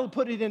 You've got to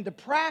put it into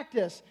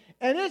practice.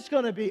 And it's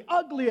going to be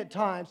ugly at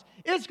times.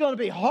 It's going to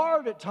be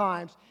hard at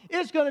times.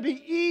 It's going to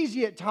be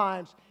easy at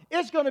times.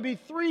 It's going to be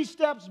 3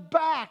 steps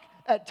back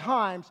at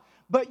times.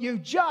 But you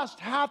just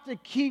have to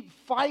keep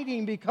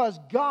fighting, because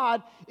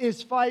God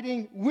is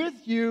fighting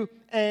with you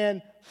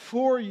and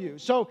for you.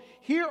 So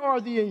here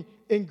are the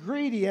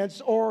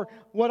ingredients, or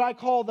what I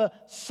call the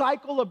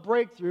cycle of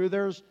breakthrough.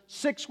 There's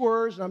 6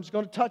 words, and I'm just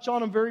going to touch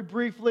on them very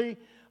briefly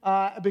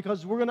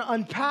because we're going to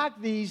unpack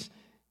these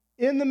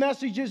in the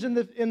messages in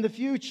the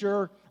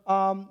future,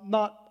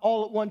 not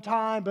all at one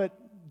time, but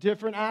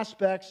different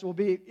aspects will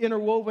be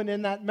interwoven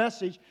in that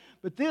message.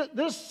 But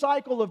this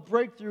cycle of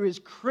breakthrough is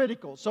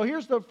critical. So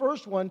here's the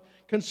first one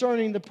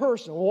concerning the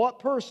person. Well, what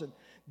person?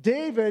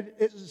 David,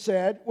 it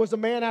said, was a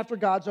man after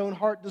God's own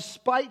heart.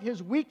 Despite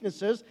his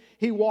weaknesses,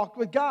 he walked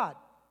with God.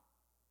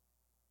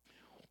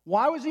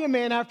 Why was he a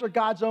man after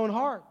God's own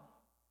heart?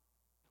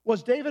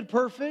 Was David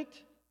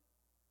perfect?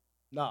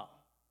 No.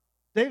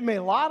 David made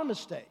a lot of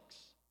mistakes.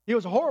 He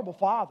was a horrible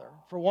father,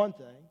 for one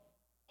thing.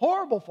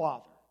 Horrible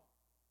father.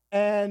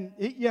 And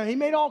he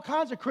made all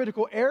kinds of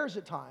critical errors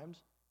at times.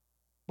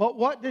 But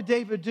what did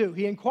David do?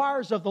 He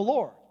inquires of the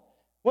Lord.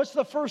 What's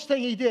the first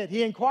thing he did?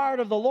 He inquired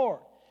of the Lord.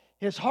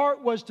 His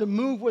heart was to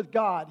move with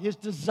God. His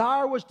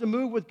desire was to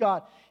move with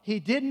God. He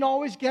didn't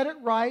always get it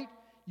right.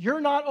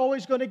 You're not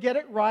always going to get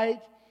it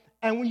right.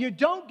 And when you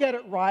don't get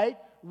it right,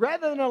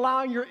 rather than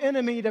allowing your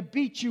enemy to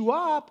beat you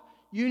up,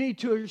 you need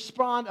to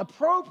respond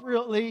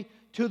appropriately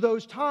to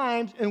those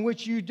times in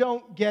which you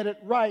don't get it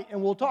right.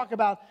 And we'll talk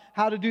about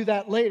how to do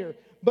that later.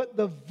 But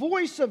the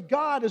voice of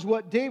God is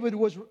what David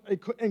was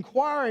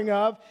inquiring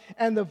of.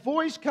 And the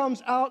voice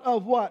comes out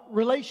of what?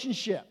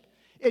 Relationship.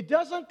 It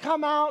doesn't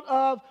come out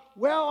of,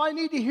 well, I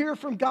need to hear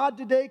from God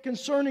today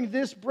concerning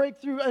this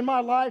breakthrough in my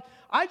life.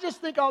 I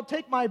just think I'll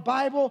take my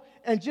Bible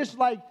and just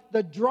like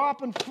the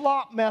drop and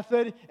flop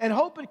method and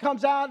hope it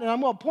comes out, and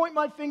I'm going to point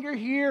my finger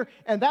here,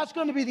 and that's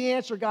going to be the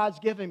answer God's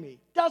giving me.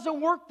 It doesn't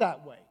work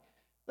that way.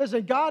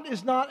 Listen, God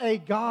is not a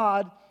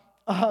God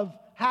of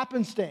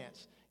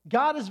happenstance.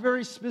 God is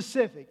very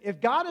specific. If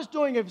God is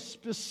doing a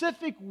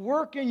specific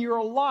work in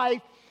your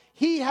life,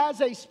 He has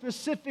a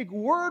specific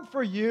word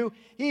for you.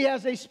 He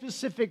has a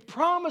specific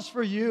promise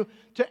for you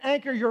to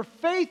anchor your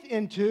faith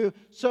into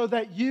so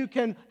that you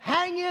can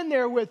hang in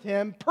there with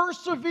Him,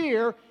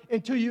 persevere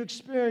until you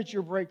experience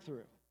your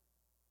breakthrough.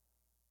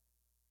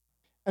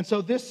 And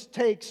so this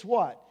takes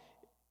what?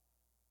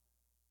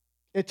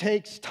 It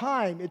takes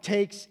time. It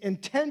takes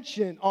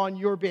intention on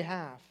your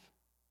behalf.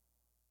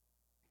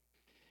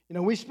 You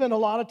know, we spend a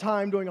lot of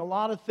time doing a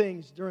lot of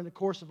things during the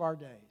course of our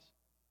days.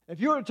 If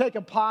you were to take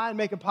a pie and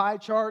make a pie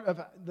chart of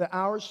the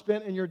hours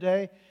spent in your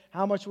day,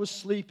 how much was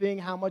sleeping,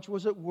 how much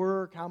was at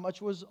work, how much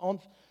was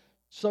on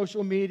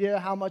social media,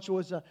 how much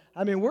was,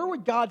 where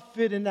would God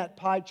fit in that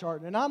pie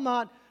chart? And I'm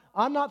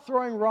not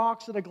throwing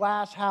rocks at a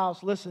glass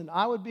house. Listen,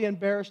 I would be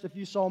embarrassed if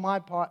you saw my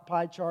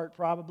pie chart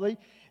probably.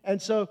 And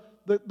so,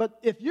 but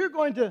if you're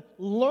going to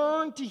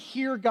learn to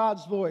hear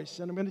God's voice,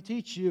 and I'm going to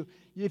teach you,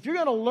 if you're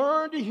going to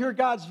learn to hear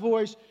God's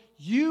voice,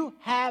 you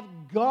have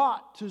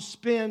got to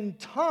spend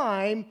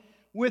time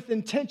with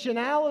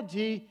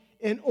intentionality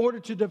in order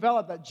to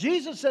develop that.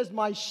 Jesus says,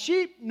 my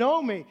sheep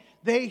know me.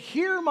 They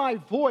hear my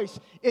voice.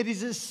 It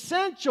is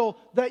essential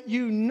that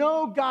you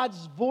know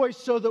God's voice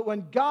so that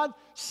when God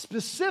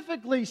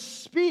specifically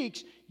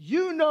speaks,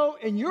 you know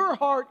in your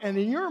heart and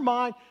in your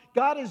mind,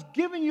 God has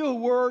given you a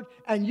word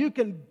and you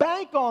can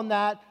bank on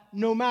that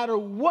no matter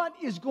what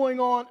is going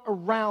on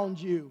around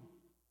you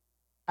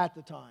at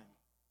the time.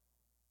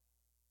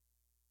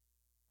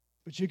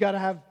 But you got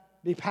to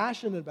be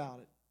passionate about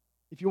it.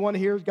 If you want to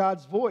hear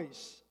God's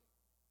voice,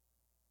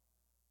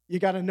 you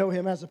got to know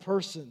Him as a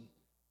person.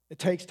 It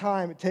takes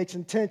time. It takes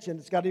intention.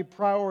 It's got to be a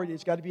priority.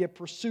 It's got to be a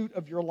pursuit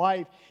of your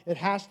life. It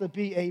has to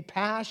be a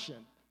passion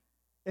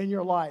in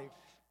your life.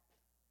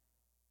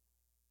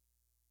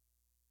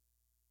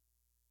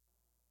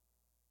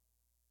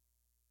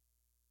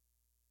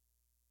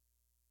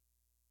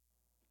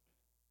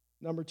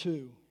 Number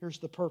 2, here's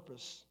the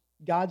purpose.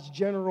 God's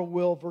general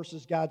will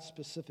versus God's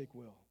specific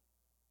will.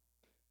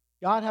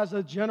 God has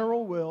a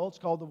general will. It's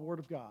called the Word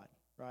of God,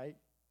 right?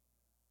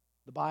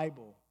 The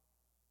Bible.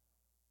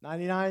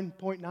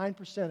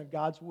 99.9% of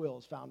God's will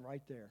is found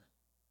right there.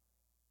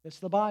 It's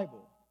the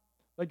Bible.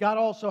 But God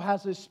also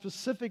has a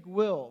specific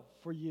will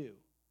for you.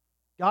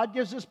 God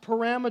gives us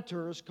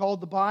parameters called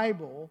the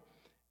Bible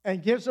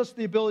and gives us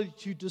the ability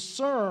to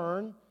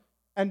discern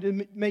and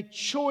to make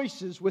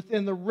choices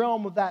within the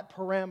realm of that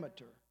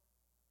parameter.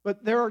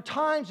 But there are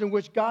times in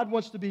which God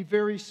wants to be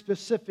very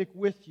specific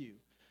with you.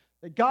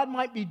 That God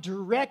might be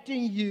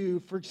directing you,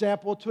 for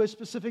example, to a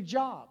specific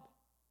job.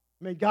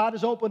 God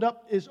is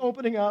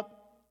opening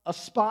up a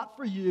spot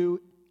for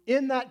you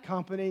in that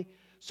company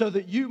so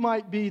that you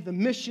might be the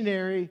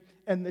missionary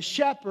and the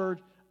shepherd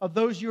of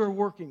those you are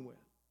working with.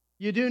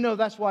 You do know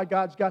that's why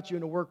God's got you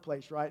in a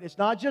workplace, right? It's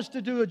not just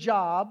to do a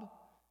job.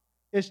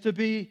 It's to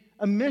be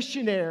a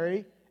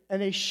missionary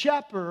and a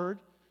shepherd,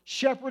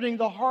 shepherding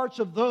the hearts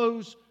of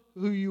those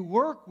who you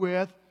work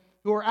with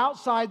who are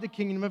outside the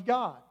kingdom of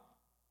God.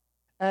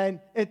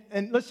 And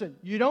listen,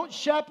 you don't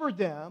shepherd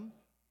them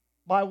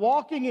by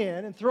walking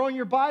in and throwing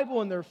your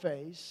Bible in their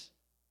face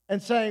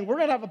and saying, we're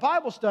going to have a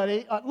Bible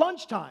study at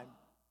lunchtime.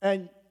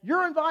 And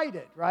you're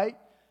invited, right?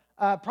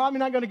 Probably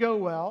not going to go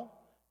well.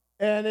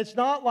 And it's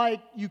not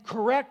like you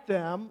correct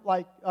them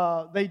like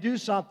they do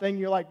something.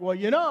 You're like,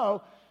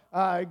 well,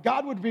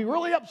 God would be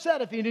really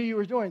upset if He knew you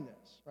were doing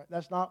this. Right?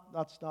 That's not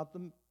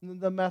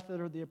the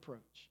method or the approach.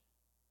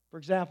 For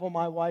example,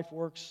 my wife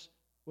works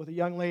with a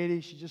young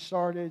lady. She just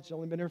started. She's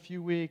only been here a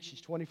few weeks.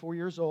 She's 24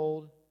 years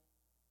old.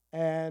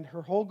 And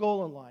her whole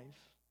goal in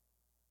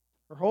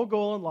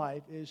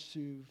life is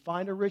to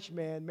find a rich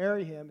man,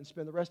 marry him, and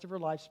spend the rest of her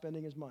life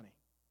spending his money.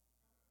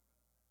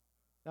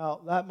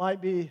 Now, that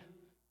might be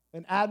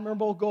an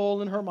admirable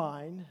goal in her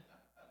mind,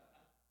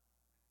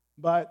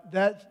 but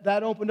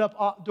that opened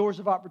up doors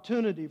of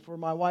opportunity for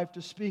my wife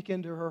to speak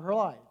into her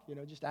life,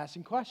 just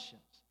asking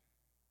questions.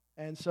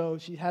 And so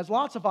she has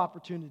lots of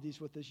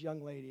opportunities with this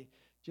young lady,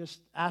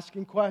 just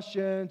asking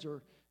questions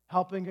or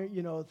helping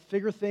her,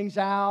 figure things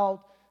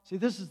out. See,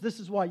 this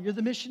is why you're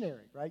the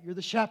missionary, right? You're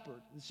the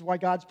shepherd. This is why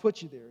God's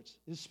put you there. It's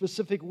His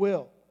specific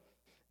will.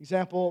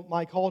 Example,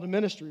 my call to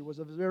ministry was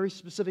a very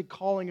specific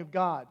calling of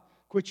God.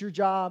 Quit your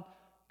job,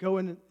 go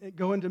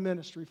into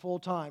ministry full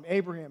time.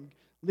 Abraham,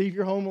 leave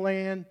your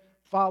homeland,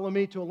 follow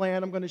me to a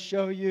land I'm going to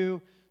show you.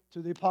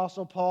 To the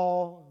Apostle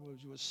Paul,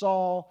 who was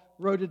Saul,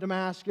 road to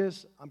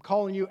Damascus. I'm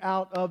calling you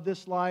out of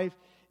this life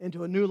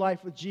into a new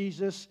life with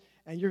Jesus,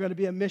 and you're going to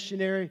be a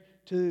missionary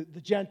to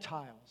the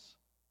Gentiles.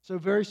 So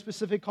very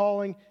specific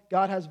calling.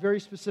 God has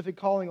very specific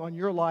calling on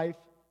your life.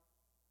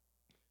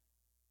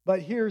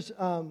 But here's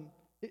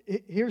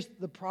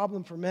the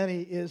problem for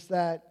many is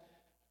that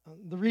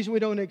the reason we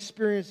don't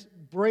experience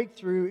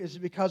breakthrough is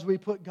because we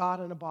put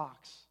God in a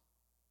box.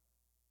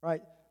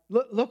 Right?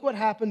 Look what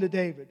happened to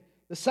David.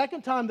 The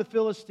second time the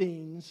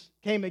Philistines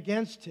came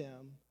against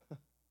him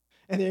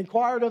and he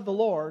inquired of the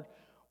Lord,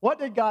 what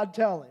did God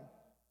tell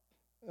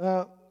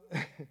him?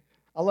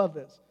 I love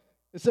this.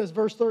 It says,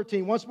 verse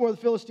 13, once more the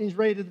Philistines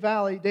raided the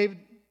valley. David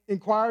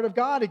inquired of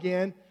God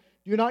again,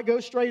 do not go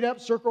straight up,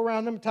 circle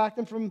around them, attack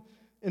them from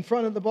in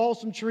front of the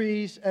balsam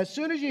trees. As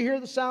soon as you hear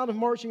the sound of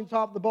marching on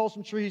top of the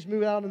balsam trees,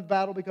 move out into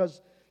battle,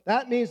 because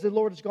that means the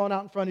Lord has gone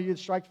out in front of you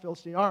to strike the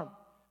Philistine army.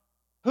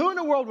 Who in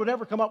the world would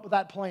ever come up with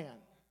that plan?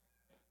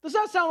 Does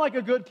that sound like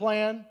a good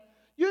plan?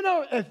 You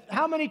know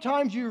how many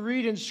times you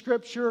read in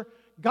Scripture,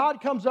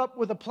 God comes up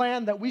with a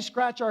plan that we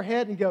scratch our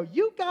head and go,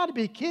 you got to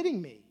be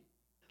kidding me.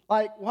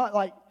 Like what?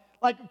 Like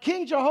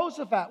King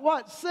Jehoshaphat.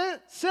 What?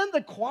 Send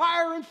the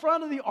choir in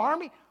front of the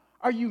army?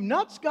 Are you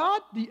nuts,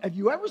 God? Have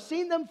you ever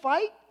seen them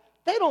fight?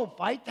 They don't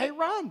fight, they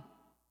run.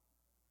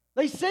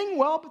 They sing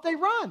well, but they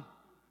run.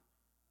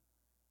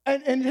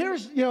 And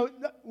here's,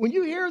 when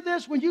you hear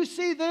this, when you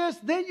see this,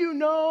 then you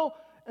know.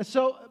 And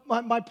so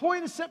my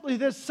point is simply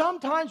this.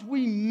 Sometimes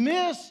we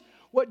miss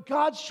what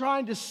God's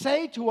trying to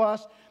say to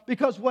us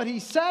because what he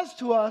says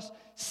to us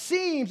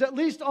seems, at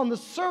least on the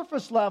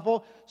surface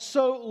level,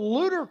 so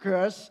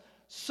ludicrous,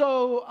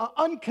 so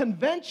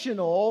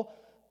unconventional,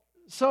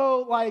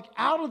 so like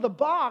out of the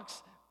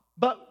box.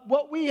 But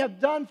what we have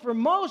done for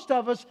most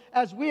of us,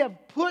 as we have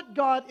put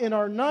God in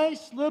our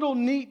nice little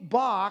neat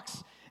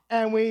box,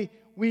 and we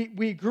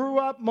grew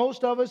up,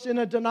 most of us, in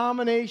a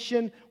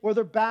denomination,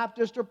 whether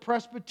Baptist or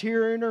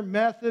Presbyterian or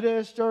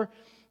Methodist or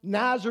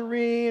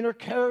Nazarene or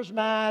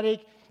Charismatic,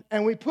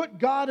 and we put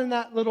God in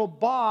that little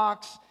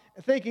box,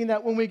 thinking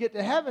that when we get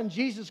to heaven,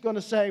 Jesus is going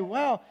to say,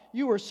 well,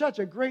 you were such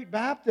a great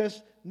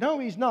Baptist. No,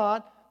 he's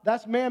not.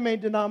 That's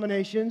man-made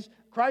denominations.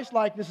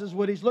 Christ-likeness is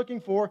what he's looking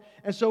for.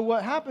 And so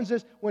what happens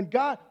is when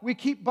we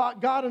keep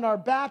God in our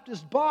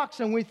Baptist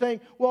box and we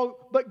think,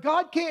 well, but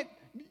God can't,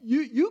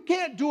 you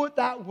can't do it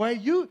that way.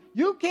 You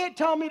can't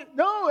tell me,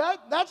 no,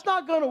 that's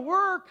not going to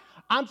work.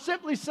 I'm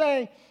simply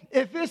saying,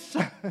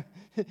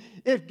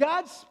 if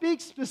God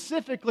speaks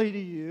specifically to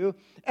you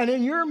and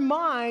in your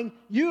mind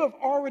you have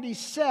already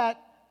set,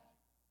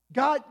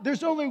 God,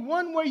 there's only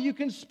one way you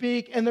can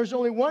speak and there's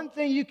only one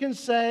thing you can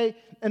say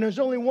and there's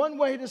only one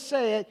way to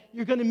say it,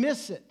 you're going to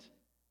miss it.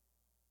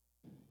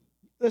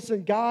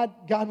 Listen, God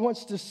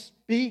wants to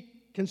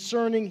speak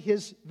concerning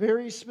his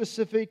very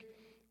specific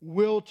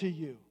will to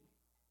you.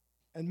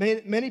 And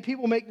many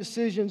people make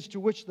decisions to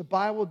which the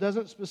Bible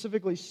doesn't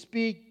specifically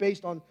speak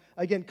based on,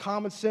 again,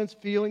 common sense,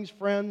 feelings,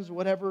 friends,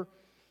 whatever.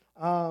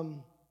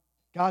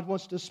 God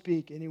wants to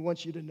speak, and he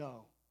wants you to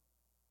know.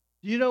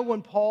 Do you know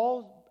when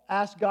Paul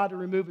asked God to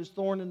remove his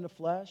thorn in the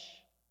flesh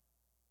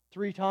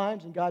 3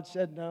 times, and God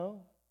said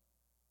no?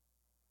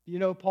 Do you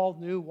know Paul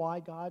knew why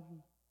God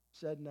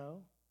said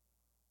no?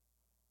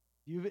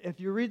 If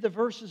you read the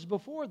verses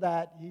before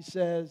that, he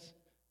says,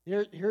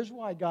 here's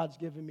why God's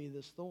given me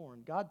this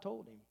thorn. God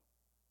told him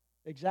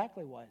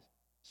exactly why.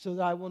 So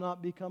that I will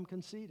not become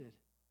conceited.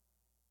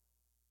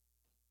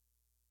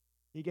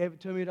 He gave it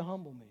to me to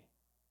humble me,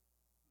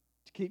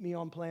 to keep me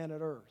on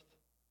planet Earth.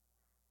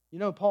 You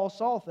know, Paul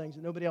saw things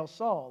that nobody else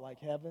saw, like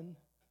heaven.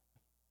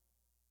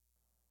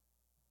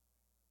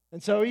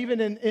 And so even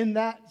in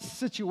that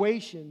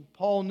situation,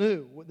 Paul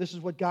knew this is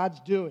what God's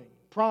doing.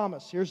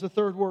 Promise. Here's the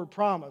third word,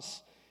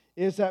 promise.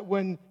 Is that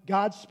when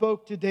God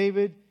spoke to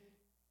David,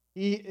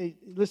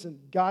 listen,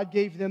 God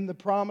gave them the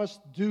promise,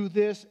 do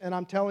this, and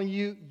I'm telling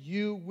you,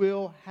 you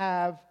will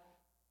have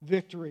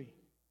victory.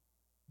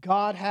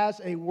 God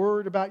has a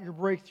word about your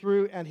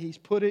breakthrough, and he's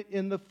put it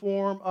in the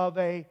form of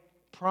a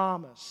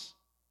promise.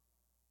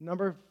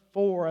 Number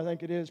 4, I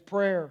think it is,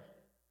 prayer.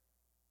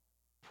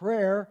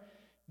 Prayer,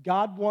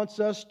 God wants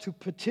us to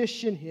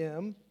petition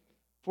him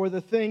for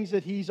the things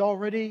that he's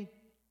already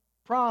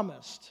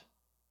promised.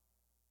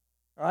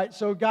 All right,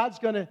 so God's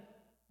going to,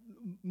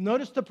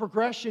 notice the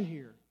progression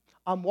here.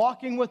 I'm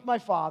walking with my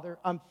Father.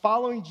 I'm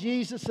following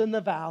Jesus in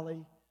the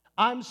valley.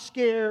 I'm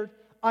scared.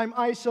 I'm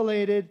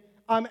isolated.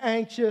 I'm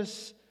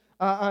anxious.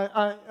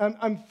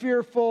 I'm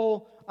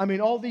fearful. I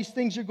mean, all these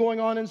things are going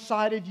on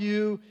inside of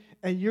you,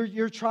 and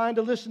you're trying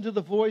to listen to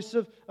the voice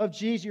of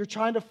Jesus. You're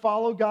trying to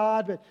follow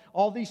God, but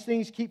all these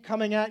things keep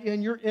coming at you,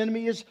 and your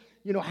enemy is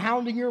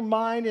hounding your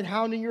mind and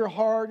hounding your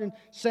heart and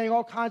saying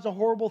all kinds of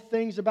horrible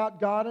things about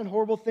God and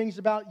horrible things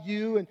about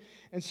you.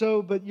 And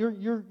so, but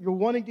you're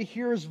wanting to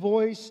hear his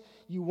voice.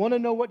 You want to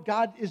know what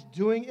God is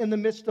doing in the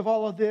midst of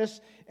all of this.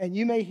 And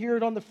you may hear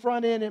it on the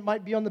front end. It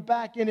might be on the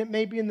back end. It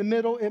may be in the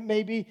middle. It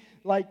may be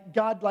like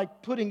God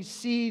putting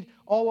seed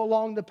all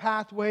along the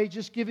pathway,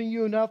 just giving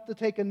you enough to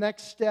take a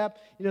next step.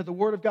 The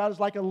Word of God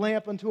is like a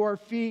lamp unto our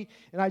feet,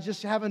 and I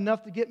just have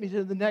enough to get me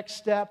to the next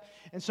step.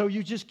 And so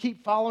you just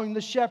keep following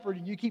the shepherd,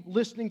 and you keep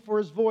listening for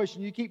his voice,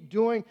 and you keep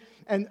doing,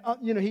 and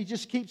he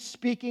just keeps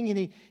speaking,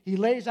 and he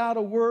lays out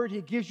a word.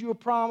 He gives you a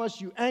promise.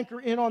 You anchor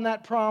in on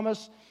that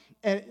promise.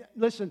 And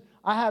listen,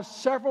 I have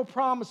several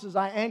promises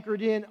I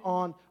anchored in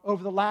on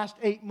over the last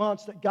 8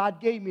 months that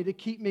God gave me to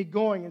keep me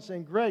going and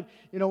saying, Greg,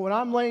 when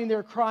I'm laying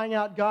there crying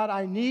out, God,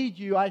 I need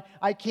you.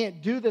 I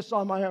can't do this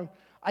on my own.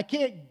 I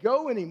can't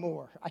go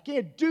anymore. I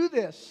can't do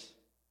this.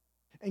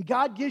 And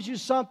God gives you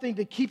something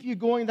to keep you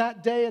going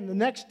that day and the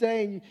next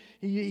day, and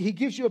He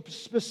gives you a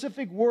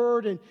specific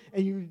word, and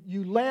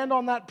you land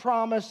on that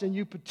promise, and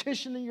you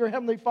petition your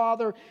Heavenly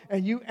Father,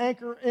 and you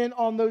anchor in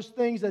on those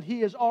things that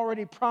He has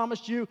already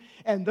promised you.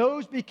 And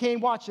those became,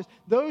 watch this,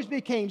 those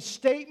became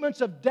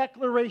statements of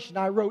declaration.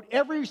 I wrote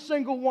every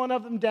single one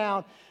of them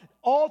down.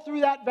 All through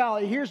that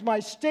valley, here's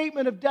my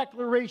statement of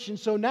declaration.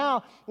 So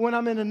now, when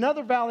I'm in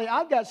another valley,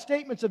 I've got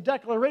statements of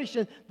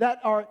declaration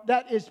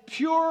that is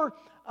pure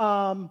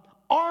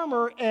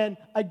armor and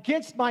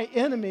against my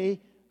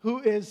enemy who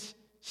is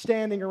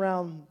standing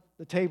around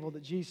the table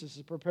that Jesus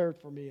has prepared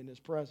for me in His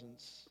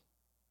presence.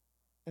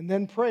 And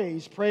then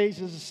praise.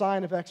 Praise is a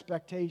sign of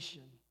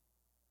expectation.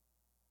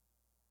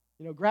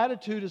 You know,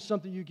 gratitude is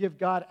something you give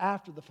God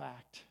after the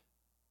fact.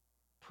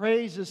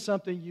 Praise is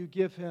something you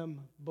give Him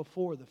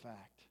before the fact.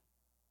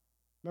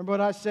 Remember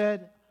what I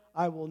said?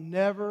 I will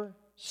never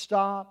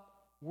stop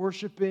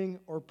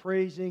worshiping or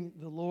praising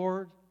the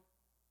Lord.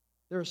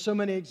 There are so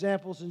many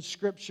examples in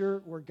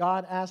Scripture where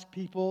God asked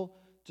people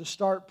to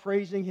start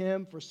praising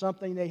Him for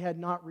something they had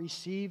not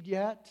received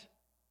yet,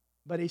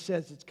 but He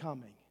says it's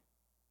coming.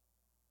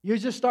 You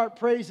just start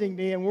praising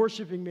me and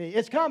worshiping me.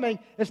 It's coming.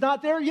 It's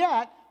not there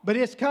yet, but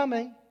it's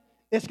coming.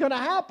 It's going to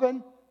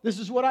happen. This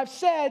is what I've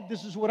said.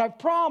 This is what I've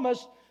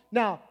promised.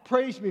 Now,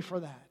 praise me for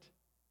that.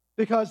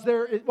 Because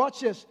watch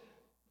this.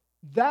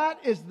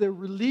 That is the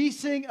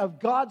releasing of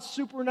God's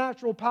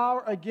supernatural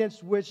power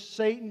against which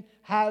Satan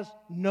has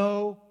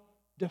no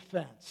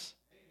defense.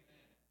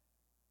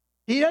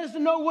 He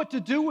doesn't know what to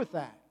do with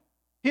that.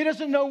 He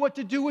doesn't know what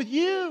to do with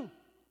you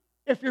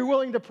if you're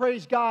willing to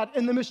praise God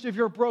in the midst of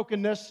your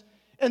brokenness,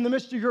 in the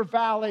midst of your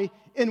valley,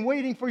 in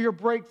waiting for your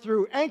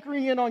breakthrough,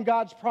 anchoring in on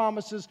God's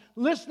promises,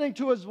 listening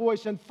to His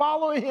voice, and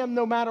following Him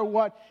no matter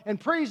what, and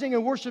praising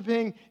and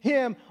worshiping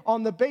Him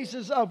on the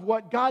basis of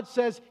what God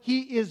says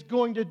He is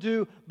going to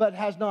do, but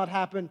has not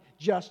happened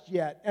just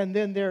yet. And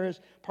then there is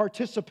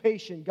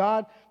participation.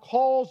 God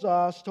calls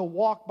us to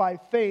walk by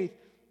faith,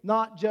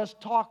 not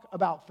just talk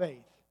about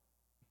faith.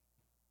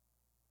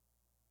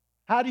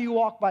 How do you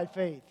walk by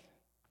faith?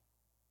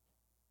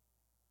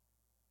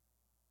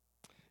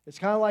 It's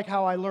kind of like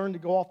how I learned to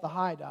go off the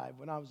high dive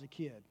when I was a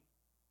kid.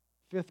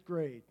 5th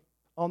grade,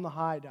 on the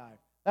high dive.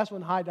 That's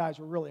when high dives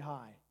were really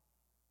high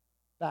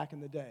back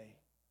in the day.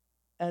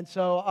 And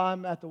so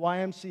I'm at the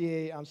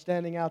YMCA, I'm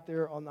standing out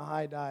there on the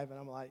high dive, and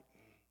I'm like,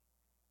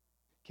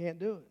 can't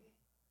do it.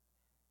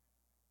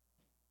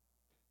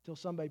 Till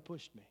somebody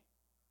pushed me.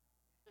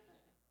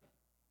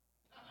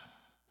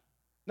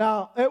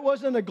 Now, it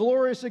wasn't a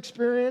glorious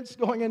experience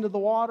going into the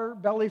water,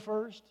 belly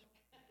first.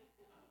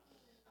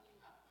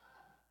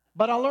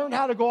 But I learned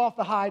how to go off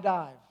the high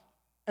dive.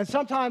 And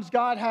sometimes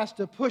God has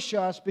to push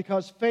us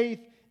because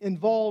faith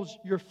involves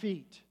your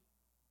feet.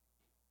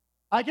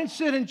 I can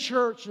sit in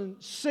church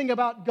and sing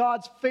about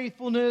God's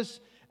faithfulness,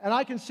 and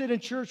I can sit in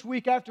church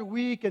week after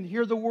week and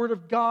hear the Word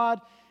of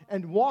God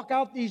and walk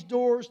out these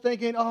doors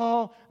thinking,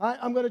 oh,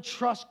 I'm going to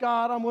trust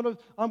God. I'm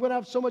going to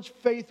have so much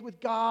faith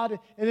with God.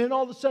 And then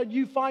all of a sudden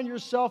you find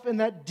yourself in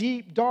that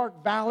deep,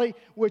 dark valley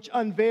which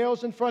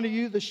unveils in front of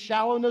you the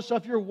shallowness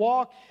of your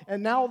walk.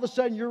 And now all of a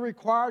sudden you're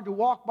required to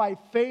walk by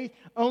faith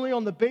only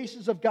on the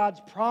basis of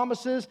God's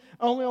promises,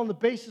 only on the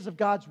basis of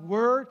God's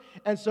Word.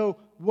 And so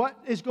what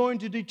is going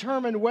to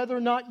determine whether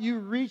or not you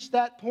reach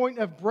that point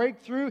of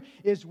breakthrough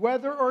is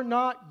whether or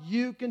not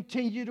you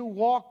continue to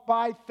walk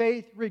by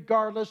faith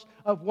regardless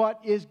of what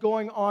is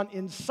going on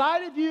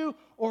inside of you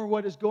or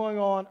what is going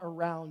on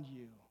around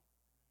you.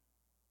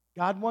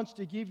 God wants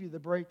to give you the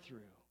breakthrough.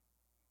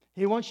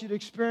 He wants you to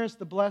experience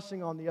the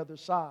blessing on the other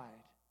side.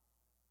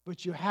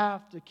 But you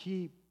have to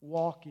keep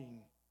walking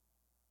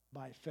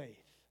by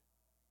faith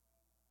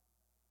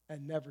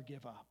and never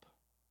give up.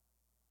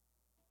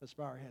 Let's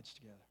bow our heads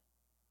together.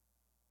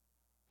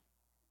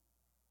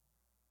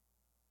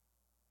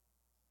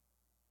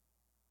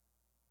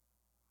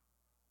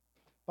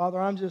 Father,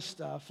 I'm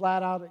just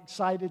flat out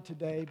excited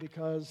today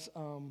because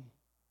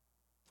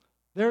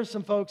there are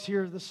some folks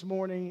here this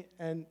morning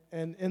and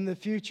in the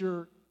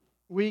future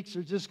weeks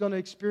are just going to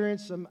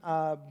experience some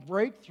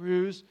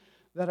breakthroughs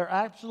that are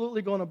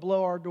absolutely going to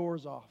blow our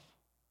doors off.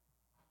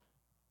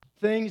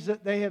 Things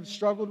that they have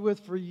struggled with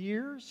for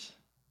years,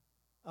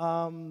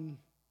 things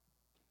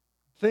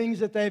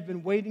that they've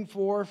been waiting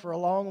for a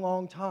long,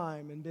 long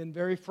time and been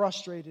very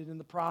frustrated in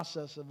the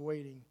process of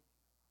waiting.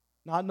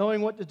 Not knowing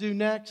what to do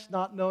next,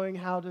 not knowing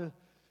how to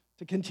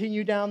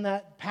continue down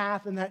that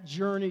path and that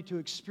journey to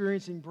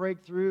experiencing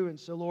breakthrough. And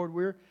so, Lord,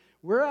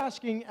 we're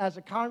asking as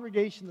a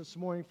congregation this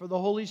morning for the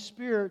Holy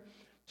Spirit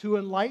to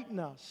enlighten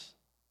us.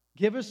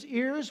 Give us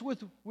ears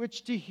with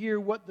which to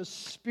hear what the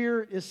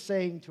Spirit is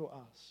saying to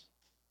us.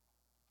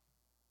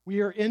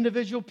 We are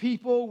individual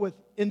people with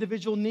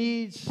individual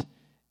needs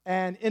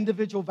and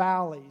individual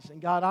valleys.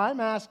 And God, I'm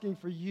asking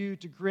for you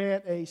to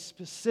grant a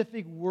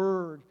specific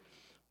word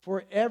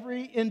for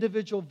every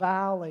individual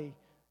valley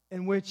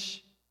in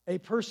which a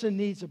person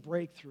needs a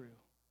breakthrough.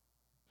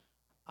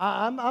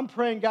 I'm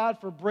praying, God,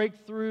 for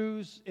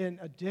breakthroughs in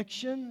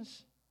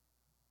addictions,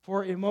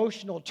 for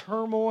emotional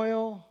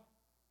turmoil,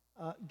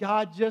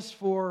 God, just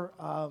for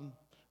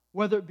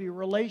whether it be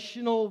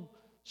relational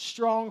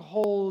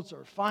strongholds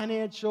or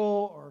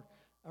financial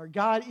or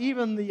God,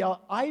 even the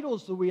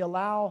idols that we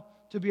allow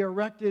to be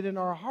erected in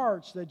our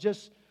hearts that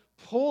just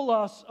pull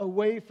us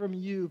away from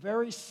you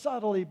very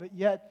subtly, but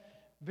yet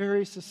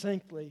very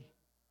succinctly.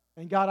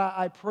 And God,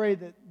 I pray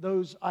that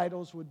those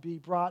idols would be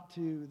brought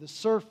to the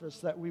surface,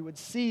 that we would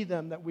see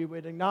them, that we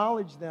would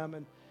acknowledge them,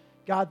 and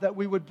God, that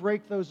we would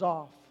break those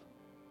off.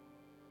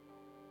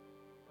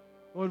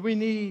 Lord, we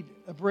need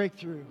a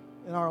breakthrough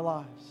in our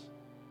lives.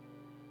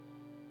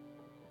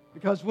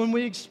 Because when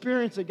we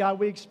experience it, God,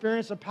 we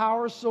experience a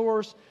power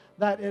source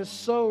that is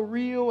so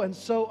real and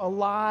so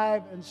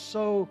alive and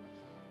so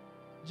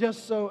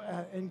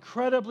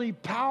incredibly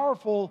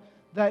powerful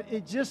that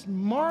it just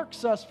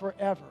marks us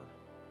forever.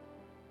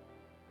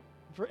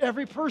 For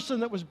every person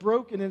that was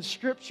broken in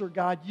Scripture,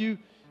 God, you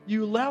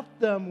left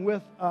them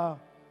with a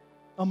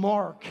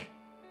mark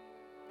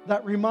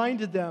that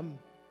reminded them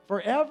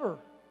forever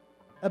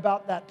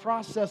about that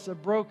process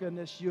of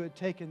brokenness you had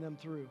taken them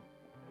through.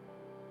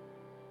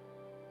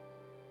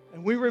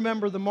 And we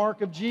remember the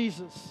mark of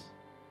Jesus,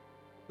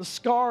 the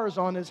scars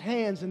on his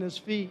hands and his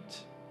feet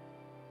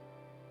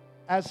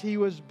as he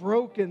was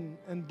broken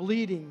and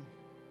bleeding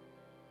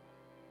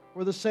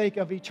for the sake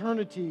of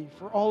eternity,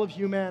 for all of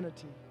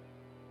humanity.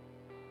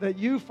 That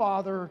you,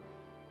 Father,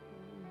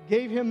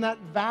 gave him that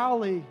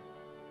valley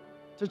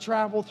to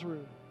travel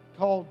through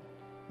called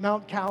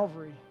Mount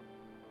Calvary.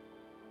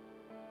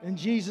 And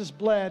Jesus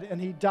bled and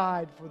he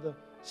died for the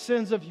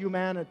sins of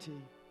humanity.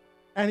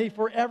 And he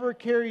forever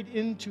carried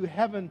into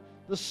heaven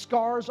the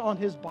scars on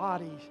his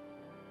body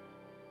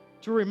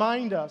to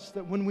remind us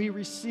that when we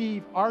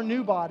receive our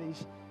new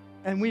bodies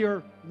and we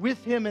are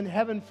with him in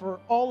heaven for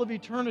all of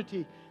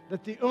eternity,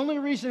 that the only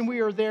reason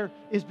we are there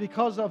is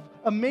because of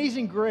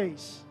amazing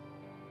grace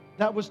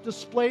that was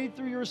displayed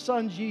through your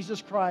Son,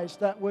 Jesus Christ,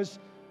 that was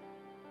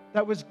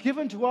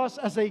given to us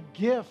as a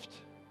gift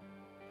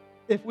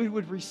if we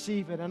would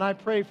receive it. And I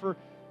pray for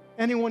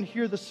anyone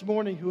here this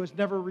morning who has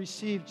never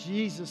received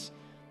Jesus,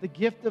 the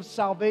gift of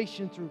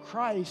salvation through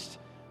Christ,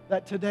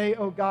 that today,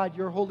 oh God,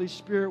 your Holy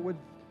Spirit would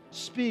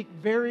speak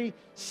very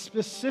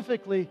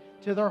specifically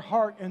to their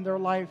heart and their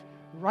life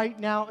right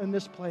now in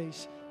this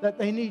place, that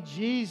they need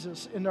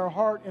Jesus in their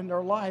heart and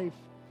their life.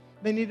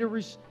 They need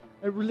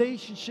a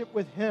relationship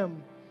with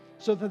him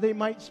so that they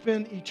might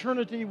spend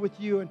eternity with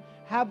you and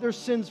have their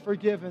sins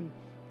forgiven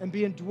and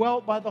be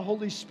indwelt by the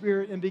Holy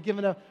Spirit and be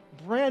given a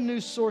brand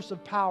new source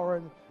of power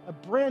and a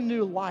brand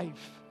new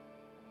life.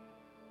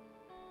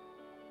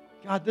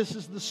 God, this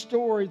is the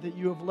story that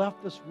you have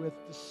left us with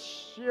to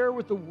share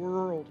with the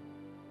world.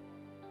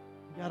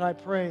 God, I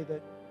pray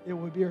that it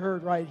would be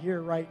heard right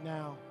here, right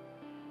now.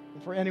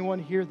 And for anyone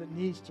here that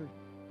needs to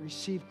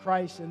receive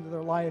Christ into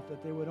their life,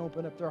 that they would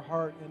open up their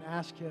heart and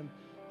ask him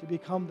to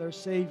become their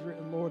Savior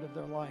and Lord of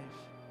their life.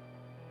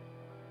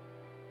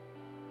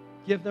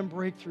 Give them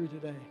breakthrough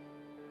today.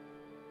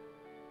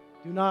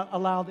 Do not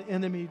allow the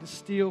enemy to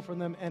steal from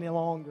them any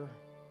longer.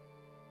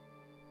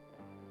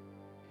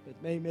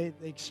 That may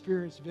they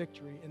experience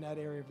victory in that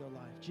area of their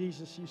life.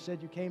 Jesus, you said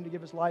you came to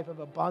give us life of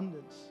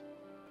abundance.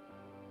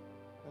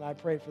 And I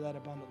pray for that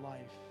abundant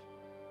life.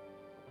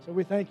 So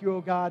we thank you,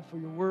 O God, for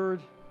your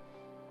word.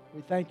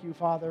 We thank you,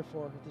 Father,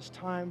 for this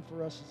time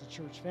for us as a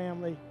church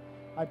family.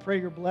 I pray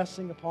your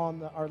blessing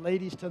upon our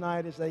ladies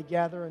tonight as they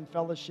gather in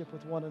fellowship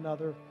with one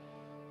another.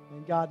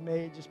 And God,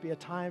 may it just be a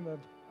time of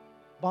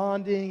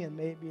bonding, and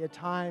may it be a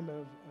time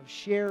of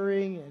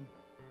sharing.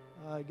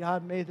 And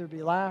God, may there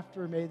be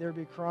laughter, may there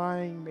be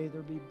crying, may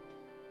there be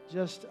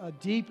just a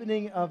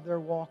deepening of their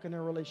walk and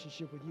their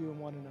relationship with you and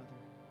one another.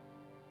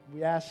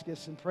 We ask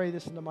this and pray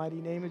this in the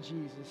mighty name of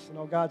Jesus. And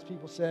all God's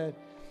people said,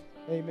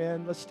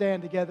 amen. Let's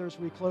stand together as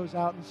we close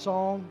out in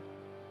song.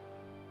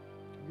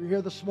 You're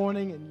here this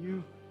morning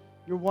and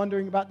you're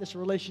wondering about this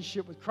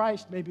relationship with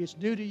Christ. Maybe it's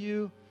new to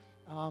you.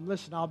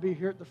 Listen, I'll be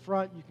here at the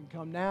front. You can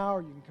come now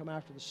or you can come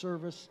after the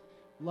service.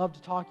 Love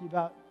to talk to you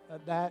about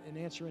that and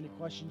answer any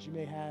questions you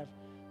may have.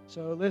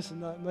 So listen,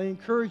 let me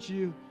encourage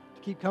you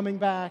to keep coming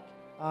back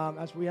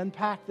as we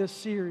unpack this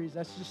series.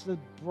 That's just a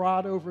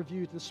broad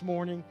overview this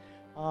morning.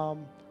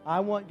 I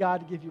want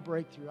God to give you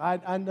breakthrough.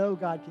 I know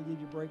God can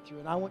give you breakthrough,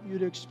 and I want you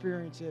to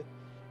experience it.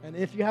 And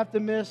if you have to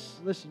miss,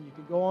 listen, you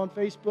can go on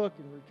Facebook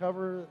and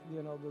recover,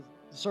 the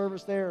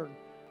service there, and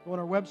go on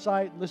our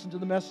website and listen to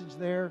the message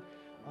there.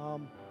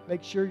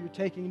 Make sure you're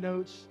taking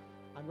notes.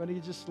 I'm going to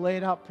just lay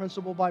it out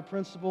principle by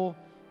principle.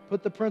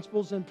 Put the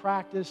principles in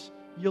practice.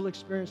 You'll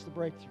experience the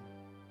breakthrough.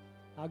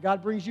 Now,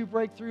 God brings you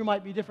breakthrough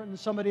might be different than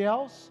somebody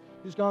else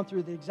who's gone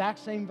through the exact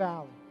same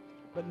valley.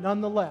 But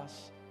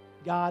nonetheless,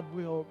 God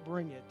will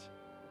bring it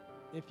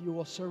if you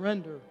will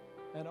surrender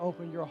and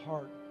open your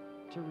heart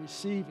to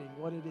receiving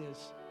what it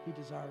is He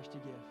desires to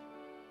give.